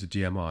could use the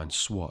DMR and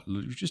SWAT,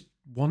 you just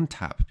one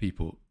tap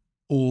people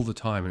all the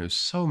time, and it was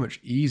so much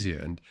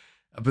easier.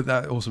 But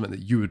that also meant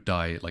that you would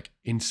die like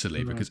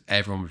instantly because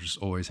everyone was just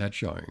always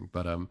headshotting.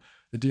 But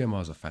the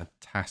DMR is a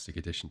fantastic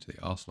addition to the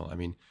arsenal. I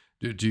mean,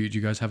 do you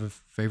guys have a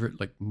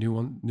favorite like new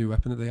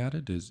weapon that they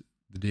added? Is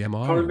the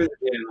DMR? Probably the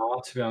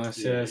DMR, to be honest.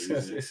 Yeah,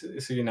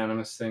 it's a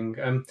unanimous thing.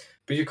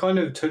 But you kind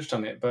of touched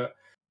on it, but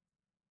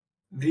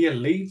the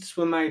elites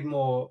were made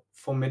more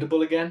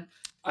formidable again.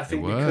 I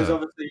think because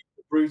obviously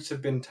the brutes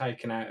have been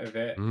taken out of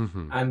it,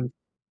 and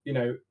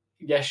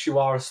yes, you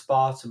are a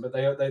Spartan, but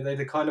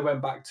they kind of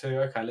went back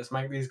to, okay, let's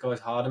make these guys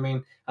hard. I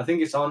mean, I think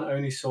it's on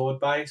only sword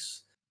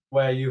base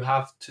where you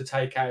have to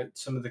take out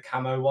some of the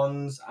camo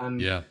ones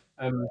and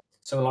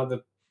some like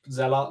the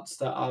zealots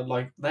that are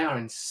like, they are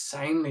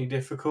insanely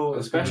difficult,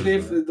 especially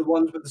if the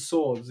ones with the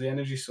swords, the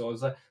energy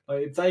swords, like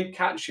if they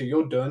catch you,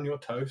 you're done, you're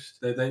toast.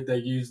 They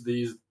use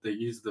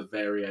the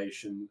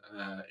variation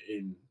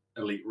in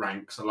elite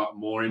ranks a lot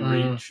more in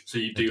Reach. So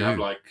you do have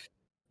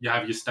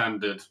your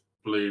standard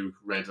blue,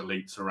 red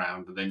elites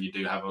around, and then you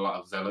do have a lot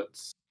of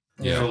zealots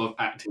sort of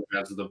acting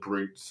as the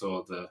brutes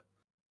or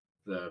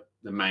the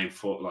main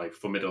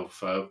formidable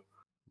foe.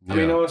 I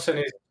mean, Yeah. also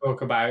need to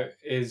talk about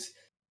is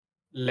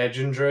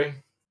Legendary.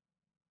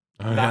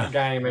 Oh, That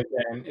yeah. game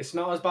again, it's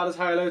not as bad as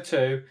Halo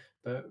 2,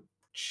 but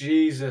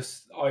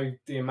Jesus,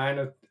 the amount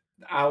of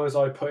hours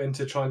I put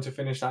into trying to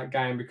finish that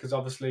game, because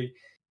obviously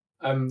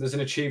there's an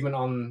achievement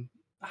on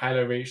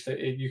Halo Reach that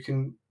you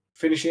can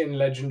finish it in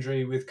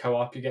Legendary with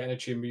co-op. You get an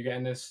achievement,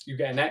 you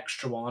get an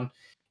extra one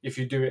if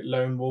you do it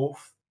Lone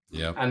Wolf,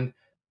 Yeah. and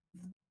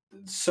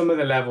some of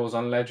the levels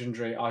on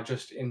Legendary are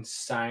just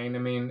insane. I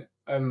mean,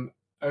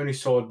 only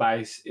sword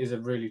base is a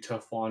really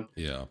tough one.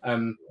 Yeah.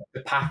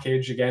 The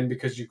package again,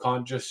 because you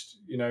can't just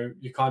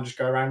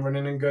go around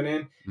running and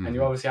gunning, and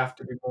you obviously have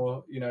to be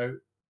more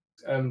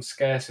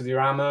scarce with your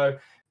ammo.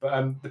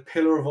 But the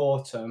Pillar of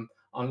Autumn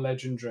on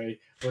Legendary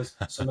was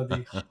some of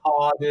the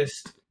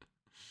hardest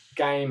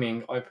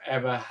gaming I've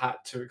ever had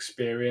to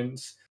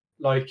experience.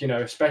 Like,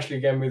 especially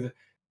again with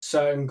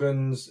certain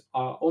guns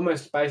are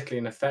almost basically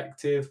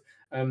ineffective,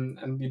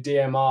 and your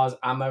DMR's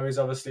ammo is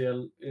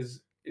obviously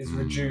is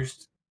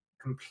reduced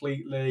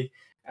completely.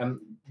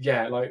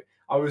 Yeah, like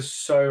I was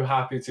so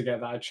happy to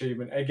get that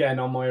achievement again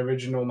on my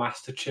original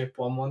Master Chip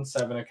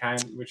 117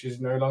 account, which is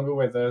no longer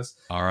with us.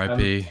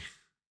 R.I.P.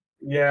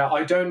 Yeah,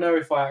 I don't know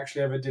if I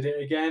actually ever did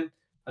it again.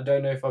 I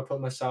don't know if I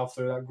put myself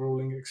through that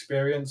grueling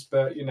experience,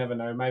 but you never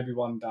know. Maybe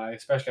one day,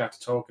 especially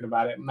after talking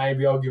about it,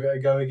 maybe I'll give it a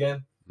go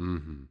again.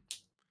 Mm-hmm.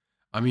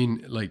 I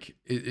mean, like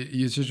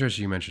it's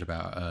interesting you mentioned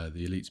about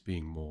the elites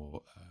being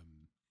more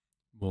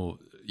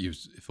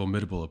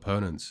formidable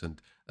opponents, and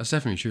that's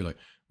definitely true. Like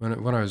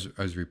when I was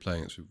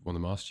replaying it with one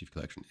of the Master Chief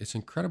Collection, it's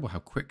incredible how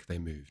quick they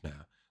move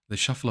now. They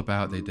shuffle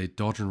about, they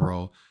dodge and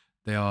roll.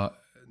 They are,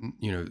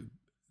 you know,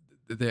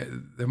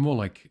 they're more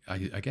like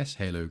I guess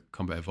Halo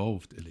Combat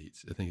Evolved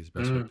elites. I think is the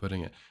best way of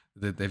putting it.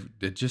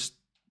 They're just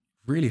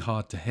really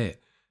hard to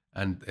hit,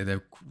 and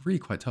they're really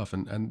quite tough.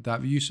 And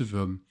that use of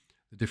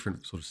the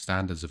different sort of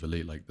standards of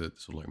elite, like the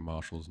sort of like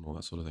marshals and all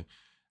that sort of thing,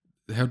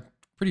 they had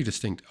pretty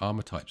distinct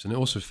armor types, and it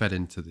also fed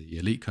into the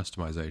elite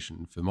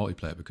customization for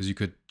multiplayer because you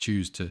could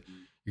choose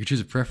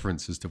a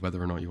preference as to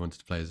whether or not you wanted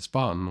to play as a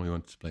Spartan or you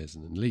wanted to play as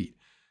an elite.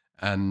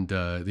 And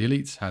the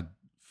elites had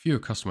fewer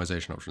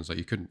customization options, like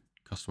you couldn't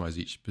customize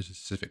each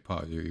specific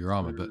part of your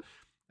armor, but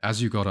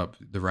as you got up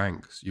the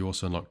ranks, you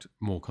also unlocked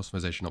more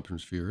customization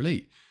options for your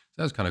elite. So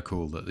that was kind of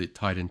cool that it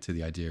tied into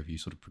the idea of you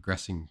sort of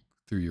progressing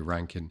through your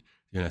rank in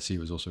the NSC.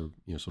 Was also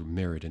sort of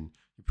mirrored in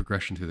your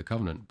progression through the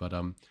Covenant. But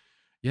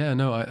yeah,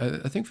 no,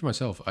 I think for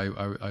myself, I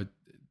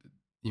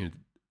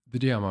the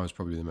DMR was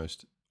probably the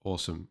most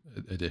awesome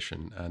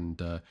addition,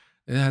 and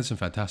it had some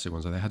fantastic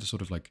ones. They had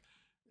sort of like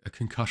a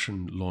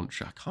concussion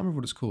launcher. I can't remember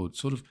what it's called.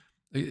 Sort of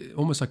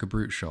almost like a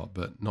brute shot,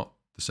 but not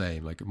the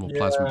same. Like more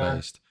plasma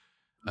based.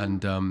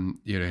 And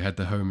it had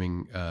the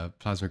homing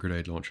plasma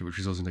grenade launcher, which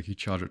was also like you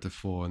charge up to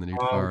 4 and then you'd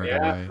fire it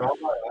away.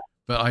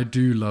 But I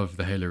do love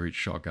the Halo Reach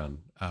shotgun.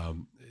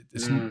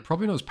 It's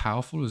probably not as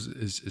powerful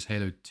as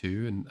Halo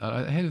 2, and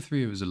Halo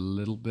 3 was a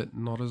little bit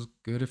not as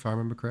good if I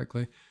remember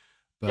correctly.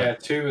 But yeah,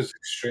 2 was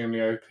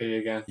extremely OP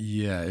again.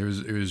 Yeah, it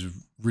was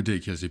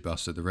ridiculously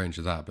busted, the range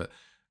of that, but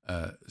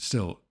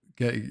still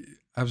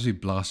absolutely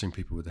blasting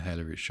people with the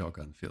Halo Reach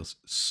shotgun feels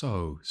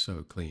so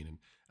clean,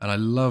 and I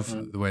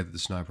love the way that the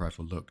sniper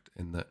rifle looked.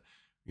 In that,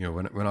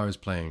 when I was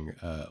playing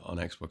on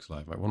Xbox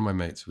Live, like one of my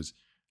mates was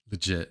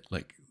legit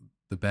like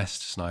the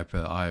best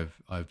sniper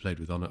I've played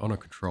with on a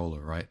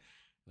controller, right?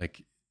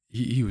 Like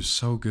he was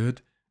so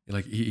good.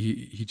 Like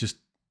he just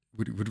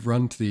would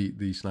run to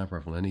the sniper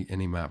rifle on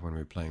any map when we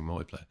were playing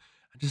multiplayer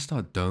and just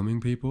start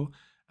doming people,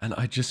 and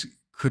I just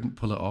couldn't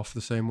pull it off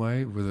the same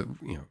way with it.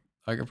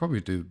 I could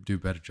probably do a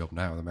better job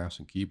now with a mouse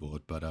and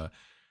keyboard, but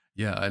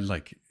yeah, I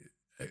like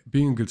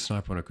being a good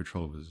sniper on a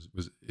controller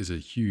is a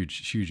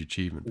huge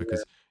achievement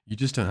because you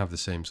just don't have the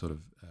same sort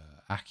of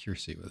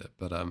accuracy with it.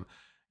 But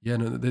yeah,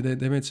 no,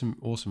 they made some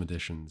awesome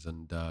additions,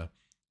 and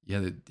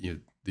yeah,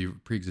 the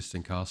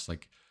pre-existing cast,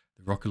 like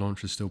the rocket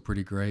launcher is still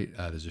pretty great.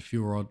 There's a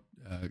fuel rod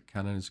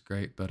cannon is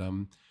great, but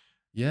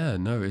yeah,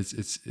 no,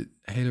 it's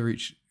Halo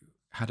Reach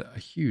had a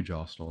huge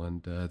arsenal,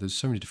 and there's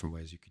so many different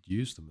ways you could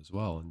use them as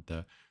well, and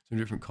so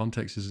many different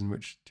contexts in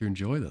which to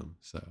enjoy them.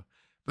 So,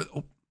 but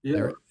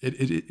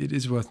it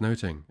is worth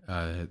noting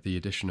the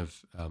addition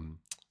of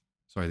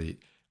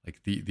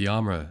the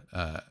armor.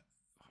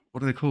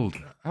 What are they called?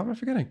 How am I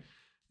forgetting?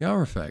 The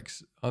armor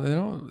effects. Are they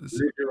not?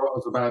 Literally what I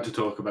was about to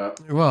talk about.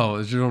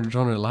 Well, do you want to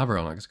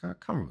elaborate on it? I can't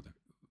remember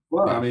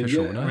the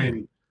official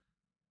name.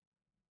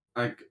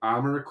 Like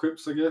armor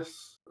equips, I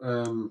guess,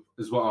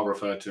 is what I'll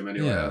refer to them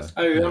anyway. Yeah.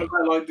 Oh, you want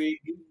about like the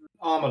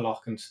armor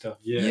lock and stuff?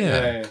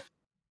 Yeah.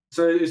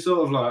 So it's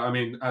sort of like, I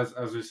mean, as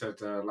we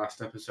said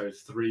last episode,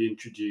 3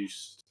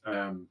 introduced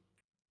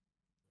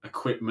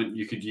equipment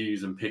you could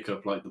use and pick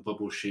up, like the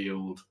bubble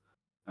shield,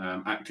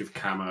 active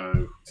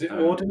camo. Is it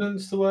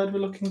ordnance the word we're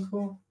looking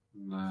for?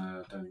 No,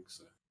 I don't think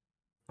so.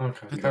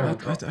 Okay.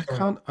 I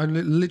can't. I'm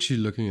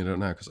literally looking at it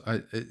now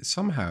because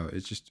somehow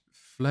it just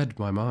fled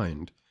my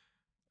mind.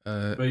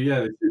 But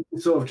yeah,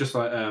 It's sort of just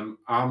like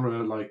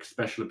armor, like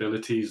special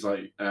abilities.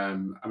 Like I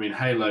mean,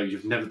 Halo,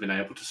 you've never been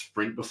able to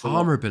sprint before.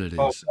 Armor Oh, abilities.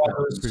 there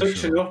I'm was pretty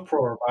such an sure.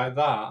 uproar about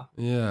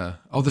that. Yeah.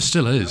 Oh, there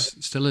still Yeah, is.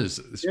 Still is.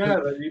 yeah,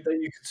 that you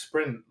could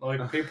sprint.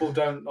 Like people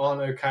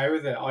aren't okay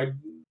with it. I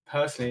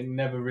personally, it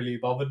never really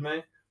bothered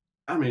me.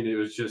 I mean, it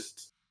was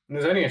just. And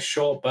there's only a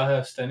short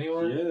burst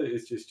anyway. Yeah,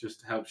 it's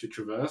just helps you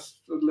traverse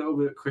a little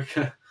bit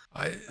quicker.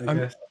 I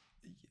guess.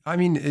 I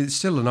mean, it's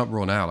still an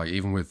uproar now. Like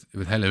even with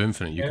Halo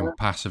Infinite, you can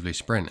passively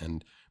sprint,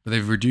 but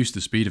they've reduced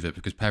the speed of it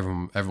because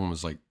everyone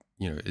was like,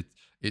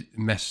 it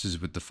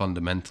messes with the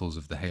fundamentals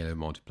of the Halo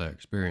multiplayer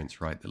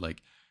experience, right? That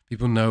like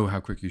people know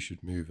how quick you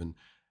should move, and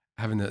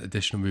having that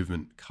additional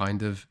movement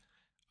kind of,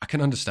 I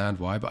can understand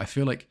why, but I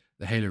feel like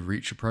the Halo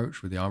Reach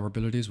approach with the armor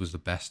abilities was the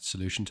best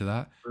solution to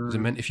that. Because it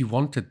meant if you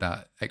wanted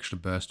that extra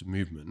burst of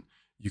movement,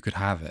 you could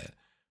have it,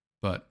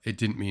 but it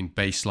didn't mean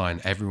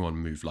baseline everyone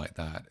moved like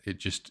that. It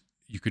just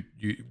you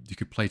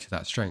could play to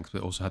that strength, but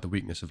it also had the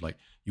weakness of like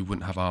you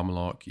wouldn't have armor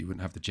lock, you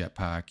wouldn't have the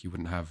jetpack, you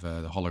wouldn't have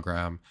the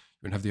hologram, you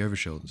wouldn't have the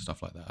overshield and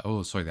stuff like that.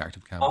 Oh, sorry, the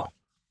active camera.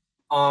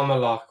 Armor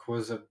lock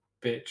was a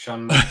bitch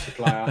on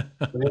multiplayer.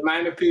 The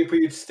amount of people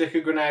you'd stick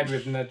a grenade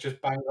with and they'd just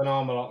bang on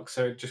armor lock,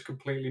 so it just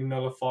completely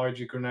nullified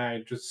your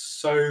grenade. Just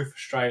so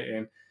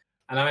frustrating.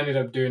 And I ended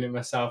up doing it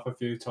myself a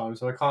few times,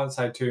 so I can't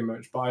say too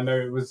much, but I know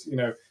it was,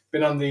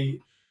 been on the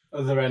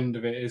other end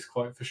of it is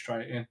quite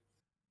frustrating.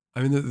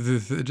 I mean,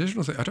 the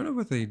additional thing, I don't know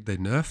whether they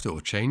nerfed it or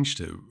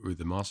changed it with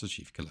the Master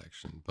Chief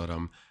Collection, but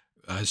and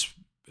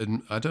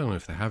I don't know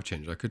if they have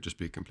changed. I could just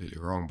be completely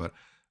wrong, but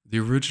the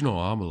original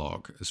armor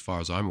lock, as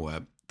far as I'm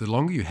aware, the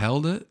longer you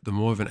held it, the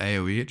more of an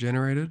AOE it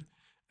generated.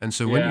 And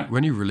so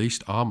when you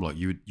released armor lock,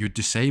 you would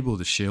disable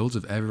the shields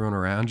of everyone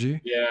around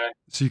you. Yeah.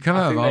 So you come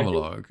out of armor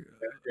lock.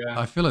 Yeah.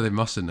 I feel like they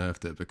must have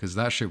nerfed it because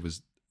that shit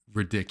was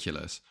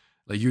ridiculous.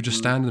 Like you would just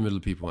stand in the middle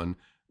of people, and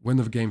when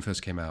the game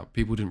first came out,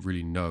 people didn't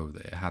really know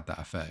that it had that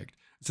effect.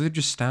 So they'd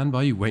just stand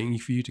by you waiting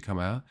for you to come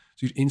out.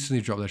 So you'd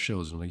instantly drop their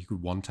shields and like you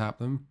could one tap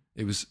them.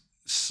 It was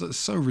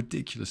so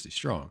ridiculously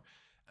strong.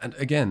 And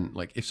again,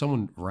 like if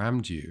someone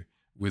rammed you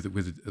with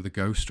the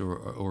ghost or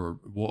a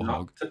warthog,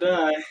 not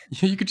today.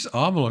 You could just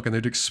armor lock and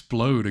they'd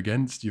explode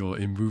against your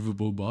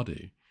immovable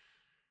body.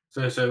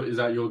 So is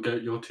that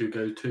your two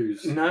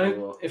go-tos? No,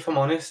 or? If I'm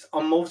honest,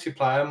 on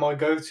multiplayer, my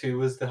go-to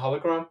was the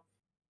hologram.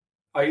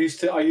 I used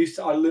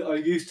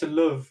to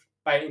love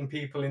baiting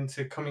people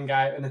into coming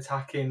out and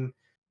attacking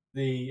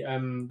the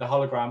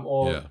hologram,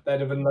 or they'd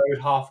have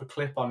unload half a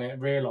clip on it,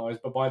 realise,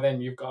 but by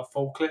then you've got a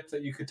full clip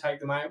that you could take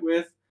them out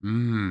with.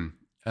 And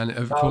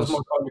of that course, was my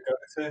kind of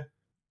go-to.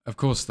 Of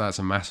course, that's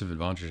a massive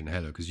advantage in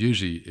Halo because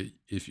usually,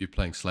 if you're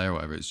playing Slayer or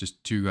whatever, it's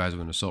just two guys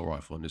with an assault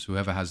rifle, and it's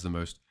whoever has the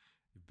most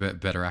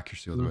better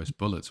accuracy or the most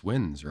bullets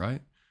wins,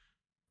 right?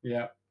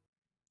 Yeah.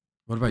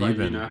 What about you,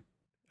 Ben?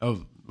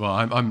 Oh, well,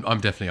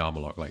 I'm definitely armor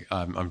lock. Like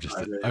I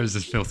was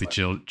this filthy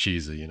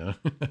cheeser, you know.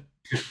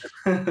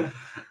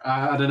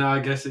 I don't know. I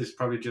guess it's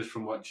probably just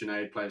from watching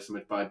A play so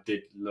much, but I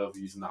did love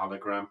using the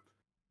hologram.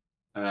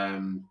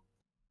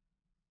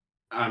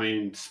 I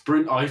mean,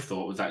 sprint I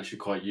thought was actually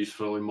quite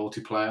useful in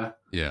multiplayer.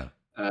 Yeah.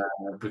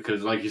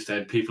 Because, like you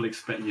said, people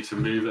expect you to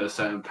move at a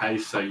certain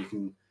pace, so you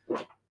can.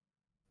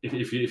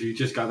 If you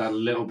just got that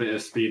little bit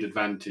of speed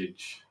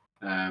advantage,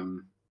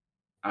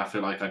 I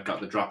feel like I'd got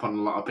the drop on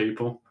a lot of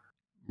people.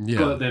 Yeah.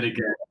 But then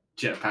again,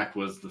 jetpack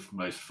was the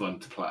most fun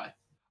to play.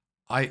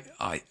 I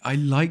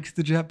liked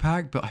the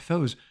jetpack, but I felt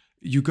it was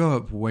you go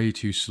up way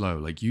too slow.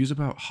 Like use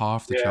about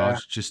half the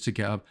charge just to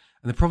get up.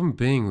 And the problem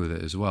being with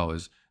it as well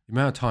is the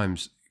amount of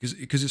times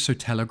because it's so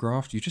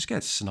telegraphed, you just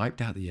get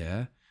sniped out of the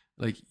air.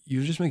 Like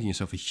you're just making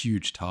yourself a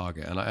huge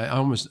target. And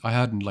I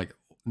had like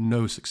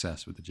no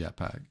success with the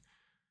jetpack.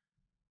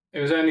 It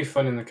was only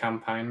fun in the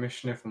campaign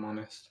mission, if I'm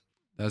honest.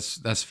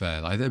 That's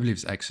fair. I believe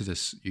it's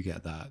Exodus. You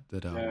get that.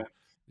 Yeah.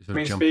 I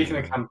mean, speaking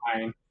of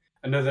campaign,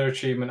 another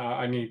achievement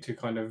I need to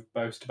kind of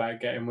boast about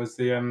getting was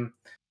the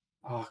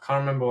I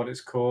can't remember what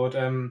it's called.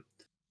 I'll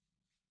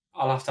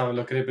have to have a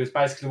look at it, but it's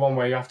basically one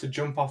where you have to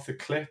jump off the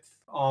cliff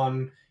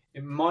on.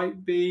 It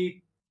might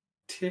be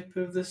Tip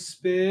of the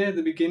Spear at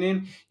the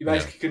beginning. You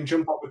basically can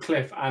jump off a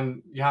cliff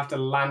and you have to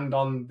land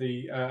on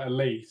the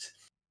elite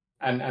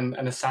and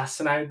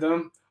assassinate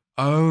them.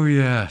 Oh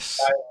yes,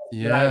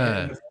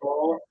 yeah.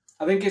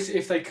 I think it's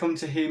If They Come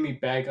to Hear Me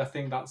Beg. I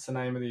think that's the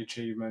name of the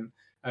achievement.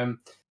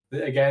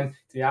 Again,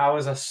 the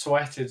hours I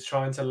sweated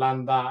trying to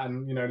land that,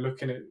 and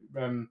looking at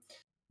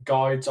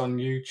guides on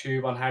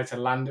YouTube on how to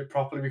land it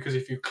properly. Because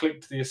if you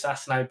clicked the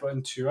assassinate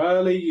button too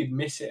early, you'd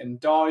miss it and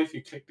die. If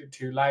you clicked it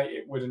too late,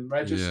 it wouldn't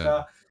register.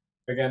 Yeah.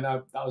 Again,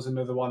 that was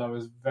another one I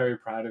was very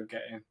proud of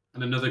getting.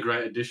 And another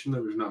great addition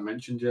that we've not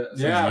mentioned yet.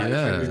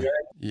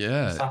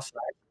 Yeah.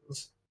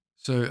 Assassinations.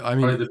 So I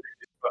mean, probably the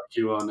biggest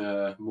you on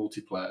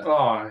multiplayer.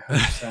 Oh,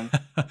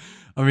 100%.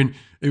 I mean,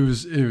 it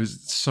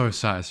was so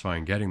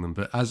satisfying getting them.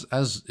 But as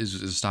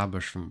is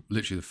established from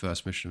literally the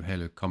first mission of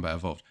Halo Combat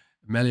Evolved,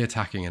 melee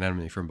attacking an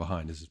enemy from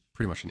behind is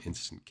pretty much an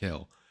instant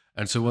kill.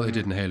 And so what they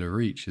did in Halo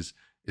Reach is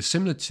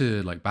similar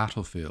to like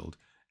Battlefield,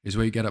 is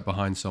where you get up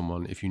behind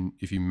someone. If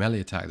you melee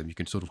attack them, you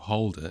can sort of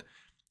hold it,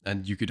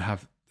 and you could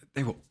have,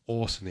 they were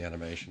awesome, the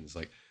animations.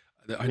 Like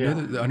I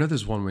know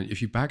there's one where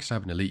if you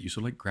backstab an elite, you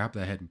sort of like grab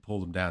their head and pull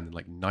them down and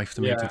like knife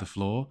them into the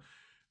floor.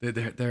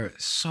 They're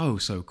so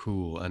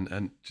cool,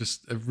 and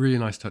just a really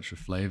nice touch of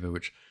flavor,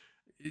 which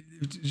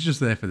it's just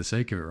there for the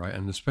sake of it, right?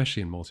 And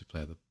especially in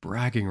multiplayer, the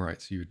bragging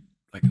rights, you would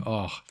like,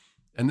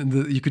 and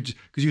then you could,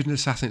 because you can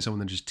assassinate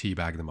someone and just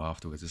teabag them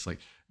afterwards. It's like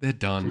they're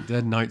done,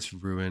 their night's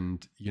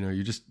ruined.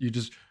 You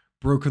just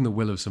broken the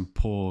will of some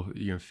poor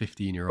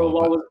 15-year-old.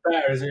 Well, what was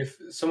better is if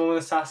someone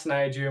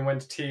assassinated you and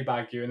went to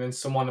teabag you, and then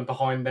someone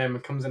behind them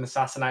comes and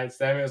assassinates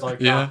them. It was like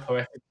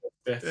poetic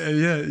justice.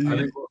 Yeah. I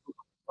think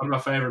one of my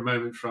favorite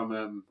moments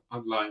from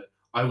online,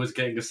 I was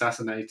getting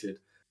assassinated,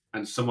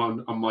 and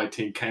someone on my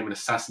team came and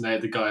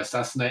assassinated the guy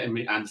assassinating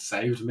me and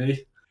saved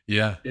me.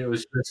 Yeah. It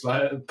was just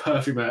like a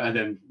perfect moment, and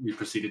then we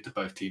proceeded to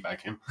both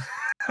teabag him.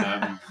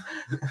 And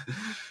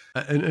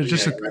it's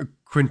just a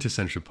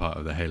quintessential part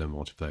of the Halo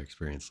multiplayer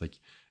experience. Like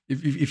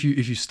if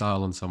you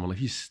style on someone,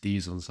 if you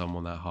steez on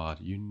someone that hard,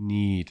 you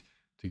need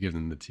to give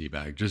them the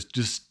teabag.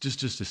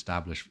 Just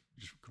establish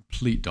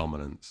complete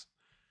dominance.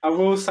 I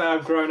will say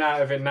I've grown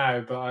out of it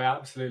now, but I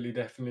absolutely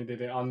definitely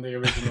did it on the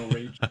original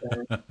Reach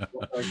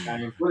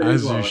game.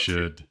 As you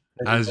should.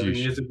 As you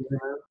should.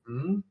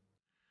 Hmm?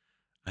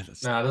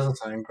 No, it doesn't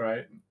sound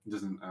great. It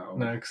doesn't at all.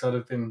 No, because I'd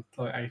have been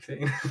like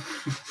 18.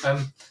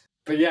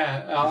 But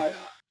yeah,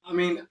 I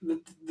mean,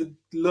 the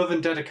love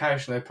and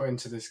dedication they put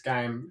into this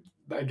game,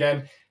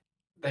 again,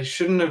 they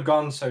shouldn't have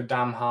gone so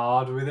damn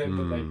hard with it,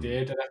 but they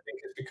did. And I think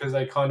it's because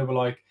they kind of were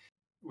like,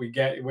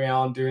 we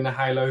aren't doing a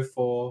Halo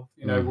 4.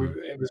 It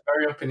was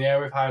very up in the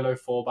air with Halo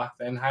 4 back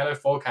then. Halo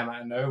 4 came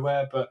out of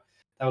nowhere, but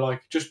they were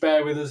like, just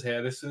bear with us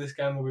here. This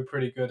game will be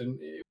pretty good. And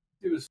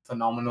it was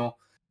phenomenal.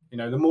 The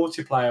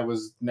multiplayer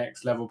was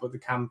next level, but the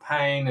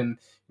campaign and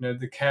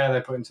the care they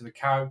put into the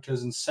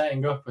characters and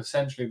setting up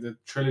essentially the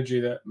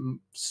trilogy that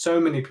so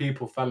many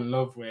people fell in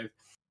love with,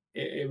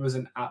 it was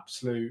an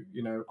absolute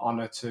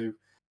honor to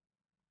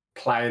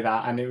play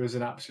that, and it was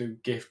an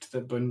absolute gift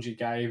that Bungie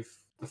gave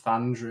the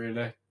fans.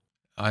 Really,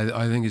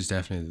 I think it's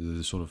definitely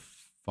the sort of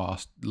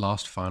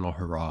last final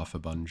hurrah for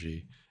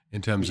Bungie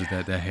in terms of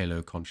their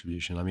Halo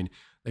contribution. I mean,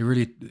 they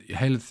really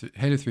Halo 3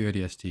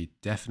 ODST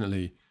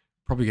definitely.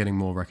 Probably getting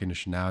more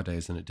recognition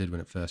nowadays than it did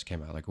when it first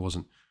came out. Like it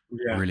wasn't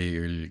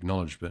really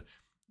acknowledged, but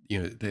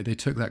they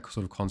took that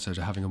sort of concept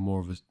of having a more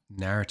of a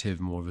narrative,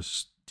 more of a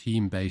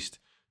team-based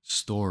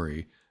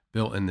story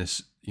built in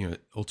this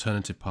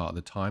alternative part of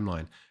the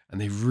timeline,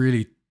 and they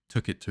really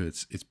took it to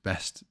its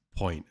best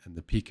point and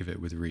the peak of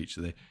it with Reach.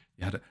 So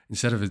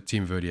instead of a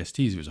team of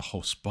ODSTs, it was a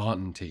whole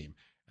Spartan team,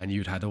 and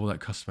you'd had all that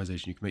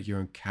customization. You could make your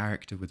own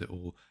character with it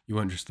all. You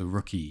weren't just the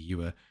rookie. You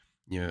were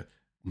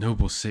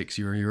Noble Six.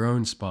 You were your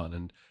own Spartan,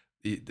 and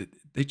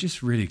they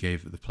just really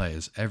gave the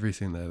players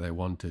everything that they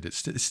wanted.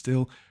 It's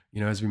still,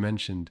 as we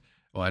mentioned,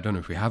 or I don't know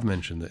if we have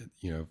mentioned that,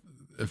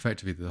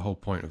 effectively the whole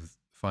point of the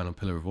final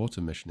Pillar of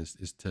Autumn mission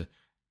is to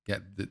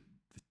get the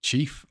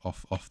chief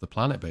off the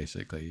planet.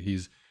 Basically,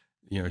 he's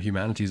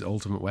humanity's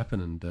ultimate weapon,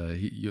 and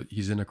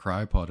he's in a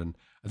cryopod. And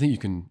I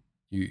think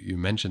you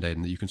mentioned,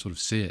 Aidan, that you can sort of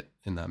see it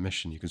in that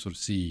mission. You can sort of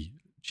see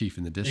Chief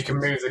in the distance. You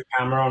can move the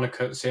camera on a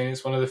cutscene.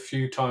 It's one of the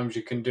few times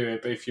you can do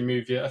it. But if you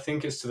move I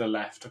think it's to the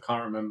left. I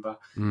can't remember.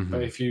 Mm-hmm.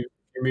 But if you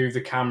move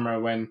the camera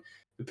when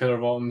the Pillar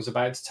of Autumn's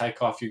about to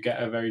take off, you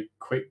get a very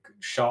quick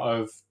shot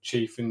of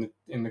Chief in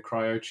the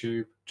cryo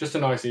tube. Just a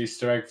nice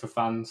Easter egg for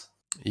fans.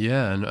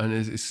 Yeah, and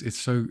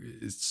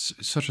it's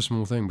such a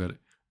small thing, but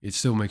it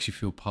still makes you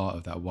feel part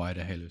of that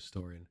wider Halo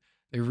story. And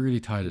they really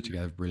tied it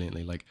together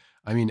brilliantly. Like,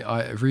 I mean,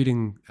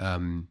 reading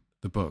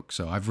the book.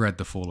 So I've read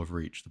The Fall of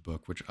Reach, the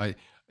book, which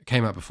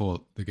came out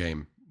before the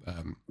game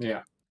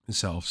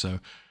itself. So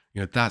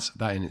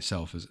that in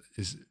itself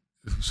is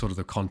sort of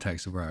the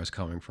context of where I was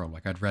coming from.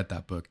 Like, I'd read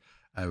that book,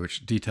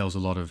 which details a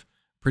lot of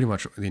pretty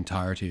much the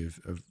entirety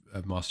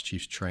of Master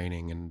Chief's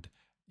training and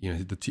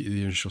the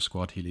initial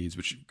squad he leads,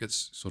 which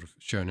gets sort of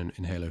shown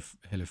in Halo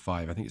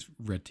 5. I think it's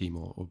Red Team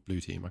or Blue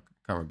Team. I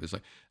can't remember. It's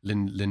like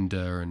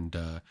Linda and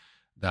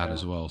that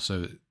as well.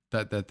 So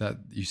that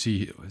you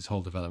see his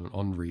whole development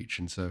on Reach,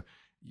 and so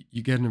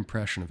you get an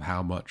impression of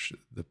how much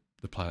the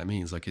planet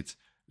means. Like, it's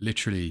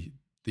literally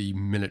the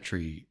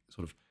military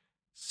sort of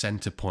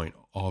center point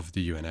of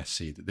the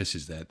UNSC. That this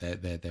is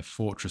their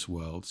fortress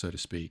world, so to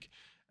speak,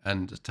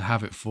 and to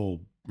have it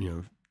fall,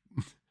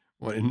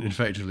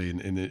 effectively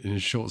in a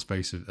short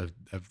space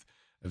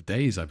of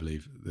days, I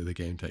believe the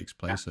game takes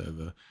place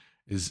over,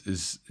 is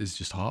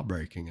just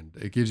heartbreaking, and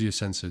it gives you a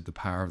sense of the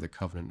power of the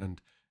Covenant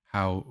and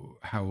how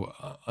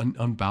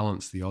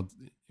unbalanced the odds,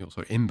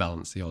 sort of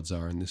imbalanced the odds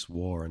are in this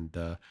war, and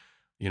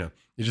it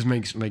just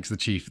makes the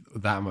Chief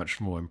that much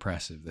more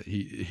impressive that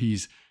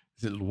he's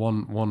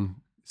one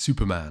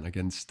Superman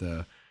against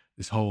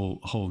this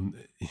whole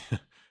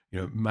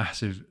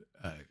massive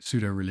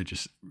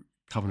pseudo-religious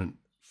Covenant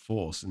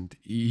force, and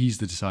he's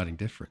the deciding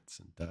difference.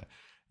 And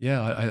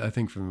I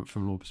think from a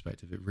law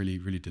perspective, it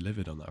really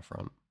delivered on that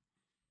front.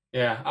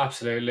 Yeah,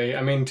 absolutely.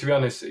 I mean, to be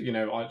honest,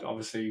 I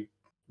obviously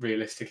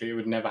realistically it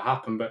would never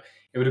happen. But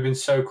it would have been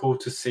so cool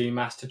to see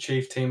Master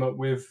Chief team up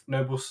with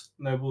Noble's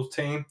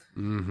team.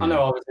 I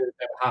know obviously it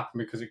never happened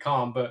because it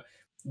can't, but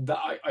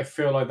I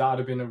feel like that would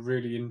have been a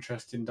really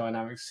interesting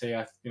dynamic to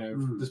see.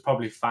 There's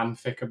probably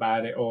fanfic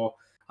about it, or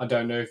I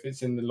don't know if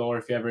it's in the lore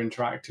if he ever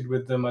interacted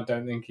with them. I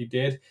don't think he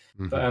did.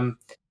 But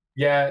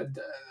yeah,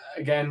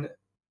 again,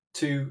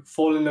 to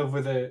fall in love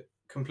with a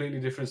completely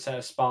different set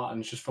of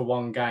Spartans just for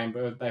one game,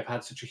 but they've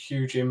had such a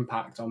huge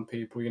impact on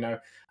people. A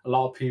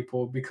lot of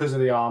people, because of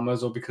the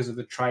armors or because of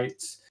the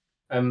traits,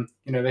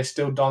 they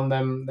still don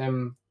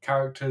them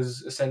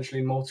characters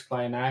essentially in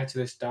multiplayer now to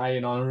this day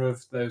in honor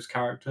of those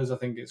characters. I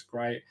think it's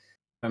great.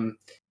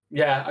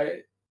 Yeah,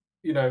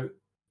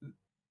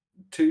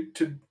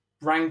 to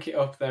rank it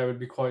up there would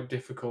be quite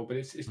difficult, but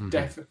it's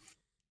definitely.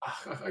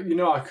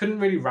 I couldn't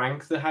really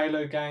rank the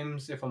Halo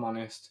games if I'm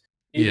honest,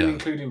 even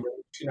including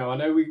Reach. I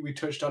know we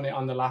touched on it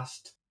on the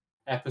last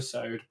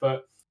episode,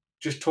 but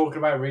just talking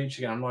about Reach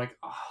again, I'm like,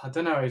 I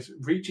don't know.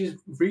 Reach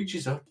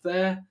is up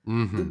there.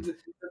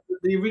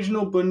 The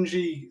original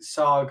Bungie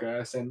saga,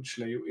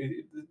 essentially,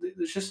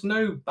 there's just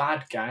no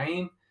bad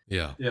game.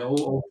 Yeah.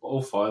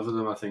 All five of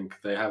them, I think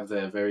they have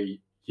their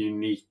very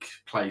unique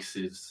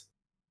places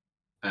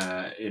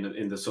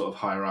in the sort of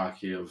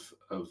hierarchy of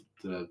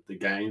the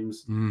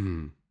games.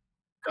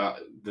 Got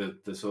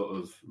the sort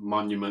of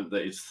monument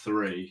that is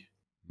 3,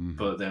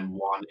 but then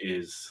 1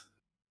 is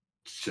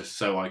just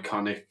so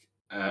iconic.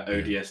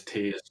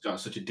 ODST has got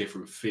such a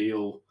different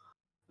feel.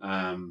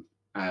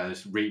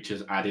 As Reach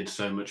has added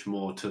so much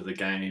more to the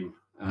game,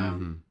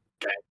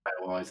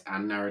 gameplay-wise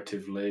and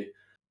narratively.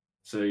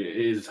 So it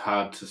is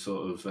hard to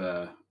sort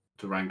of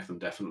to rank them,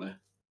 definitely.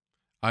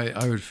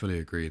 I would fully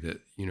agree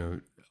that,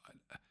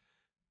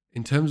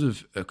 in terms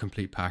of a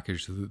complete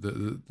package,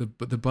 the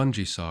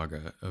Bungie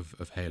saga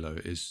of Halo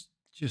is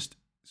just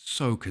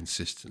so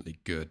consistently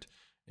good.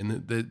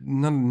 And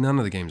none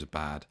of the games are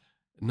bad.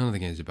 None of the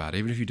games are bad.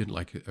 Even if you didn't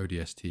like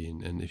ODST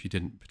and if you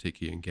didn't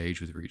particularly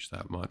engage with Reach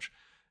that much,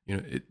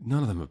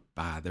 none of them are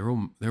bad. They're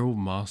all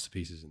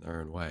masterpieces in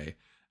their own way.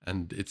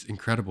 And it's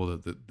incredible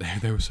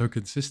that they were so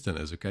consistent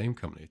as a game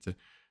company to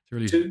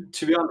really.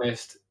 To be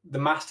honest, the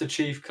Master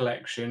Chief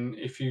Collection,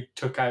 if you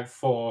took out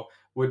 4,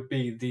 would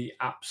be the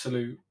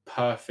absolute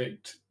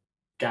perfect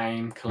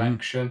game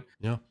collection.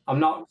 Yeah. I'm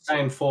not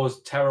saying 4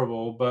 is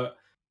terrible, but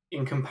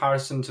in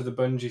comparison to the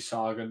Bungie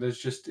saga,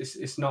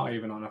 it's not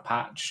even on a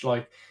patch.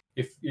 Like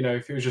if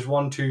it was just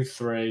 1, 2,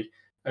 3,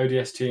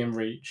 ODST and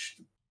Reach,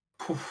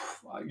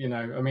 I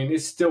mean,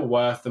 it's still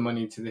worth the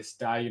money to this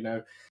day.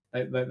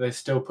 They're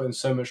still putting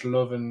so much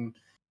love and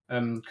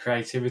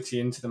creativity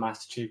into the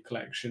Master Chief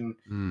Collection.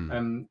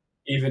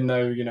 Even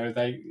though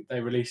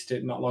they released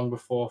it not long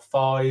before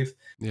 5,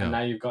 and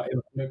now you've got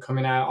Infinite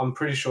coming out. I'm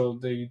pretty sure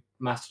the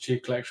Master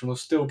Chief Collection will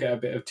still get a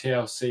bit of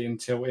TLC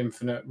until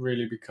Infinite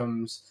really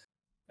becomes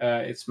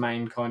its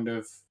main kind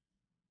of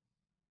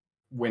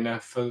winner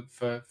for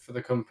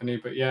the company.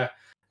 But yeah,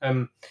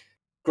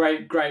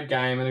 great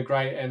game and a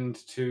great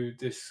end to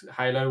this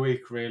Halo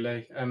week.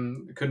 Really,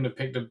 couldn't have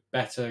picked a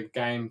better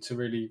game to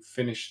really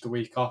finish the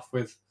week off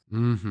with.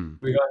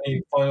 We got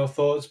any final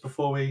thoughts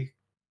before we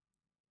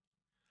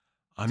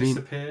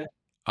disappear?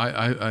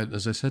 I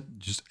as I said,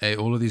 just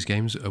all of these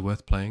games are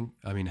worth playing.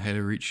 I mean, Halo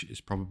Reach is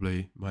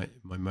probably my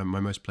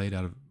most played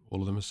out of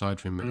all of them, aside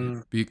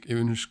from being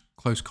in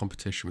close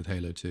competition with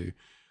Halo 2.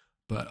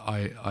 But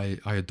I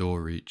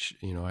adore Reach.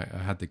 I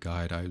had the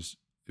guide. I was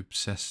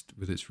obsessed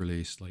with its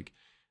release. Like,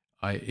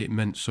 it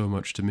meant so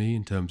much to me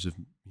in terms of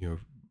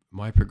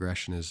my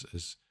progression as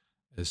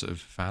sort of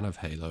fan of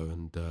Halo,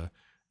 and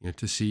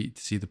to see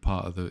the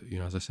part of the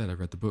as I said, I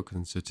read the book,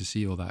 and so to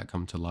see all that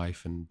come to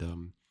life,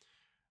 and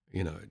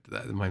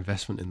my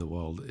investment in the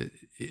world,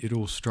 it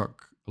all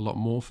struck a lot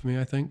more for me,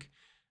 I think.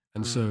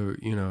 And so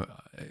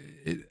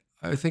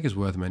I think it's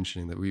worth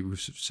mentioning that we've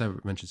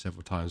mentioned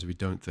several times that we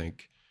don't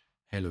think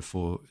Halo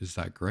 4 is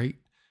that great,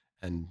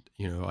 and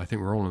I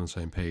think we're all on the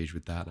same page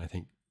with that. And I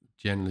think,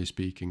 generally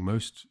speaking,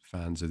 most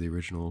fans of the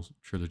original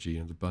trilogy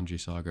and the Bungie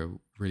saga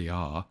really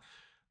are.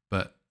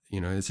 But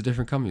it's a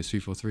different company, it's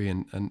 343,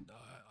 and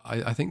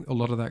I think a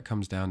lot of that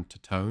comes down to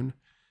tone.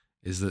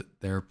 Is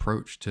that their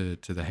approach to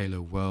the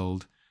Halo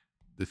world,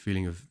 the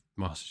feeling of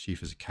Master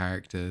Chief as a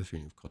character, the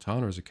feeling of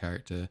Cortana as a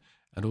character,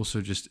 and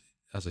also just,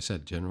 as I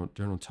said,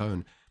 general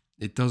tone.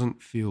 It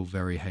doesn't feel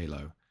very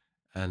Halo,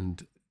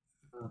 and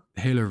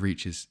Halo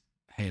reaches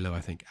Halo,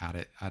 I think,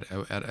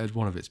 at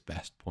one of its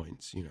best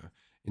points.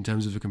 In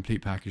terms of a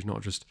complete package,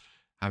 not just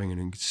having an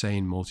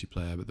insane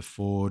multiplayer, but the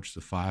Forge, the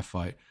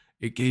firefight.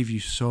 It gave you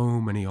so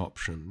many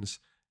options,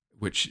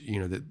 which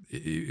that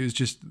it was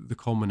just the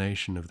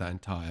culmination of that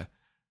entire.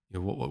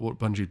 What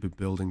Bungie had been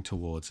building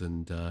towards,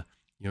 and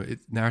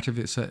narrative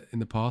it's set in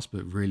the past,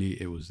 but really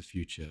it was the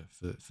future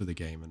for the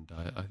game, and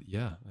I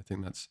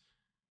think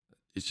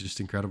it's just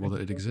incredible that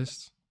it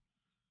exists.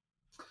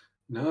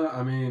 No,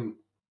 I mean,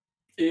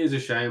 it is a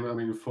shame. I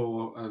mean,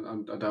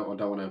 I don't want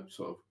to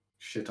sort of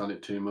shit on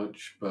it too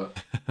much, but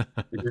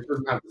it just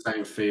doesn't have the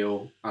same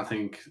feel. I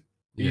think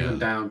even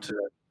down to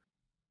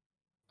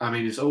I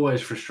mean, it's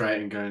always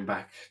frustrating going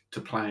back to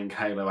playing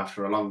Halo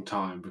after a long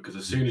time because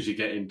as soon as you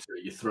get into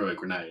it, you throw a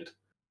grenade.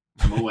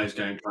 I'm always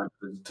trying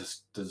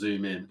to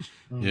zoom in.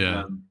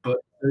 Yeah. But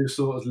those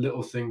sort of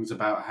little things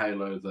about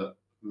Halo that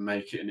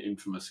make it an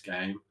infamous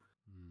game,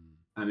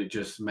 and it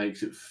just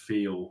makes it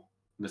feel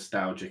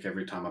nostalgic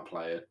every time I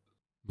play it.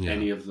 Yeah.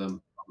 Any of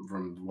them,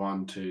 from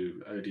 1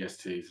 to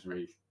ODST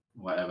 3,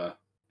 whatever,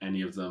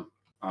 any of them,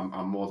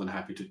 I'm more than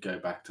happy to go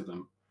back to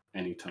them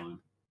anytime.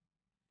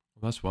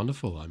 Well, that's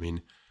wonderful. I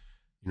mean,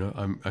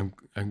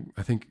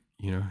 I think,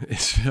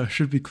 it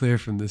should be clear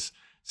from this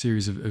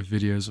series of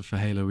videos for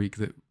Halo Week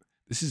that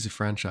this is a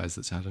franchise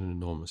that's had an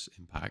enormous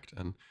impact.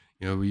 And,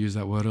 we use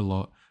that word a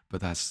lot,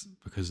 but that's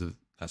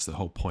that's the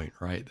whole point,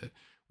 right? That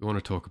we want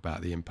to talk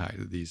about the impact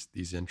that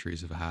these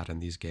entries have had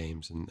and these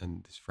games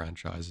and these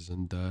franchises.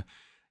 And,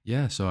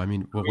 yeah, so, I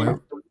mean, for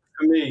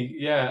me,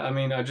 yeah, I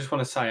mean, I just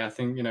want to say, I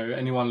think,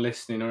 anyone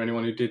listening or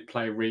anyone who did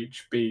play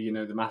Reach, the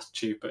Master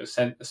Chief, but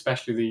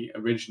especially the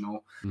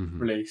original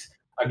release,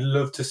 I'd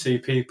love to see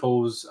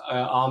people's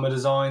armor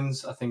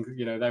designs. I think,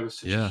 they were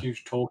such a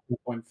huge talking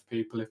point for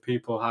people. If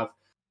people have,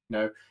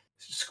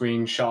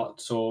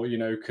 screenshots or,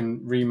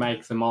 can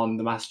remake them on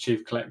the Master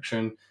Chief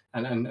collection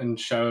and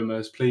show them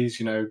us,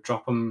 please,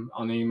 drop them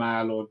on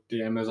email or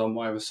DM us on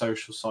whatever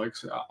social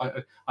sites.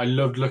 I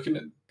loved looking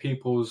at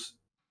people's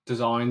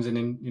designs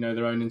and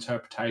their own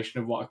interpretation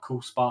of what a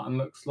cool Spartan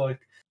looks like.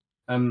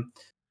 But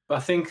I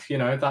think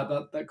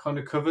that kind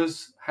of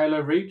covers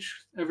Halo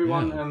Reach.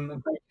 Everyone, and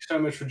thank you so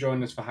much for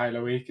joining us for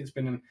Halo Week. It's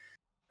been an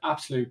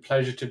absolute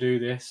pleasure to do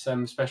this,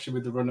 especially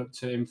with the run up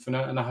to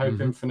Infinite, and I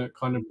hope Infinite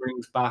kind of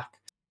brings back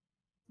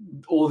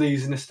all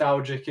these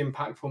nostalgic,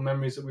 impactful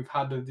memories that we've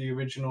had of the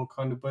original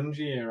kind of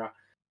Bungie era.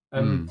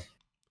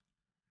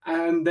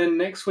 And then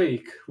next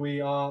week, we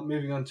are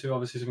moving on to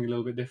obviously something a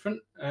little bit different,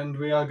 and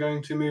we are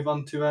going to move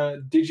on to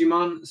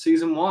Digimon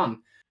Season 1.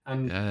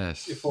 And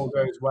if all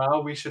goes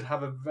well, we should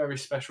have a very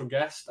special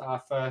guest, our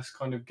first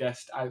kind of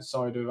guest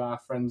outside of our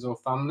friends or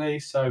family.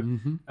 So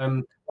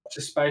watch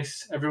your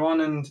space,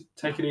 everyone, and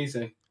take it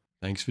easy.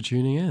 Thanks for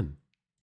tuning in.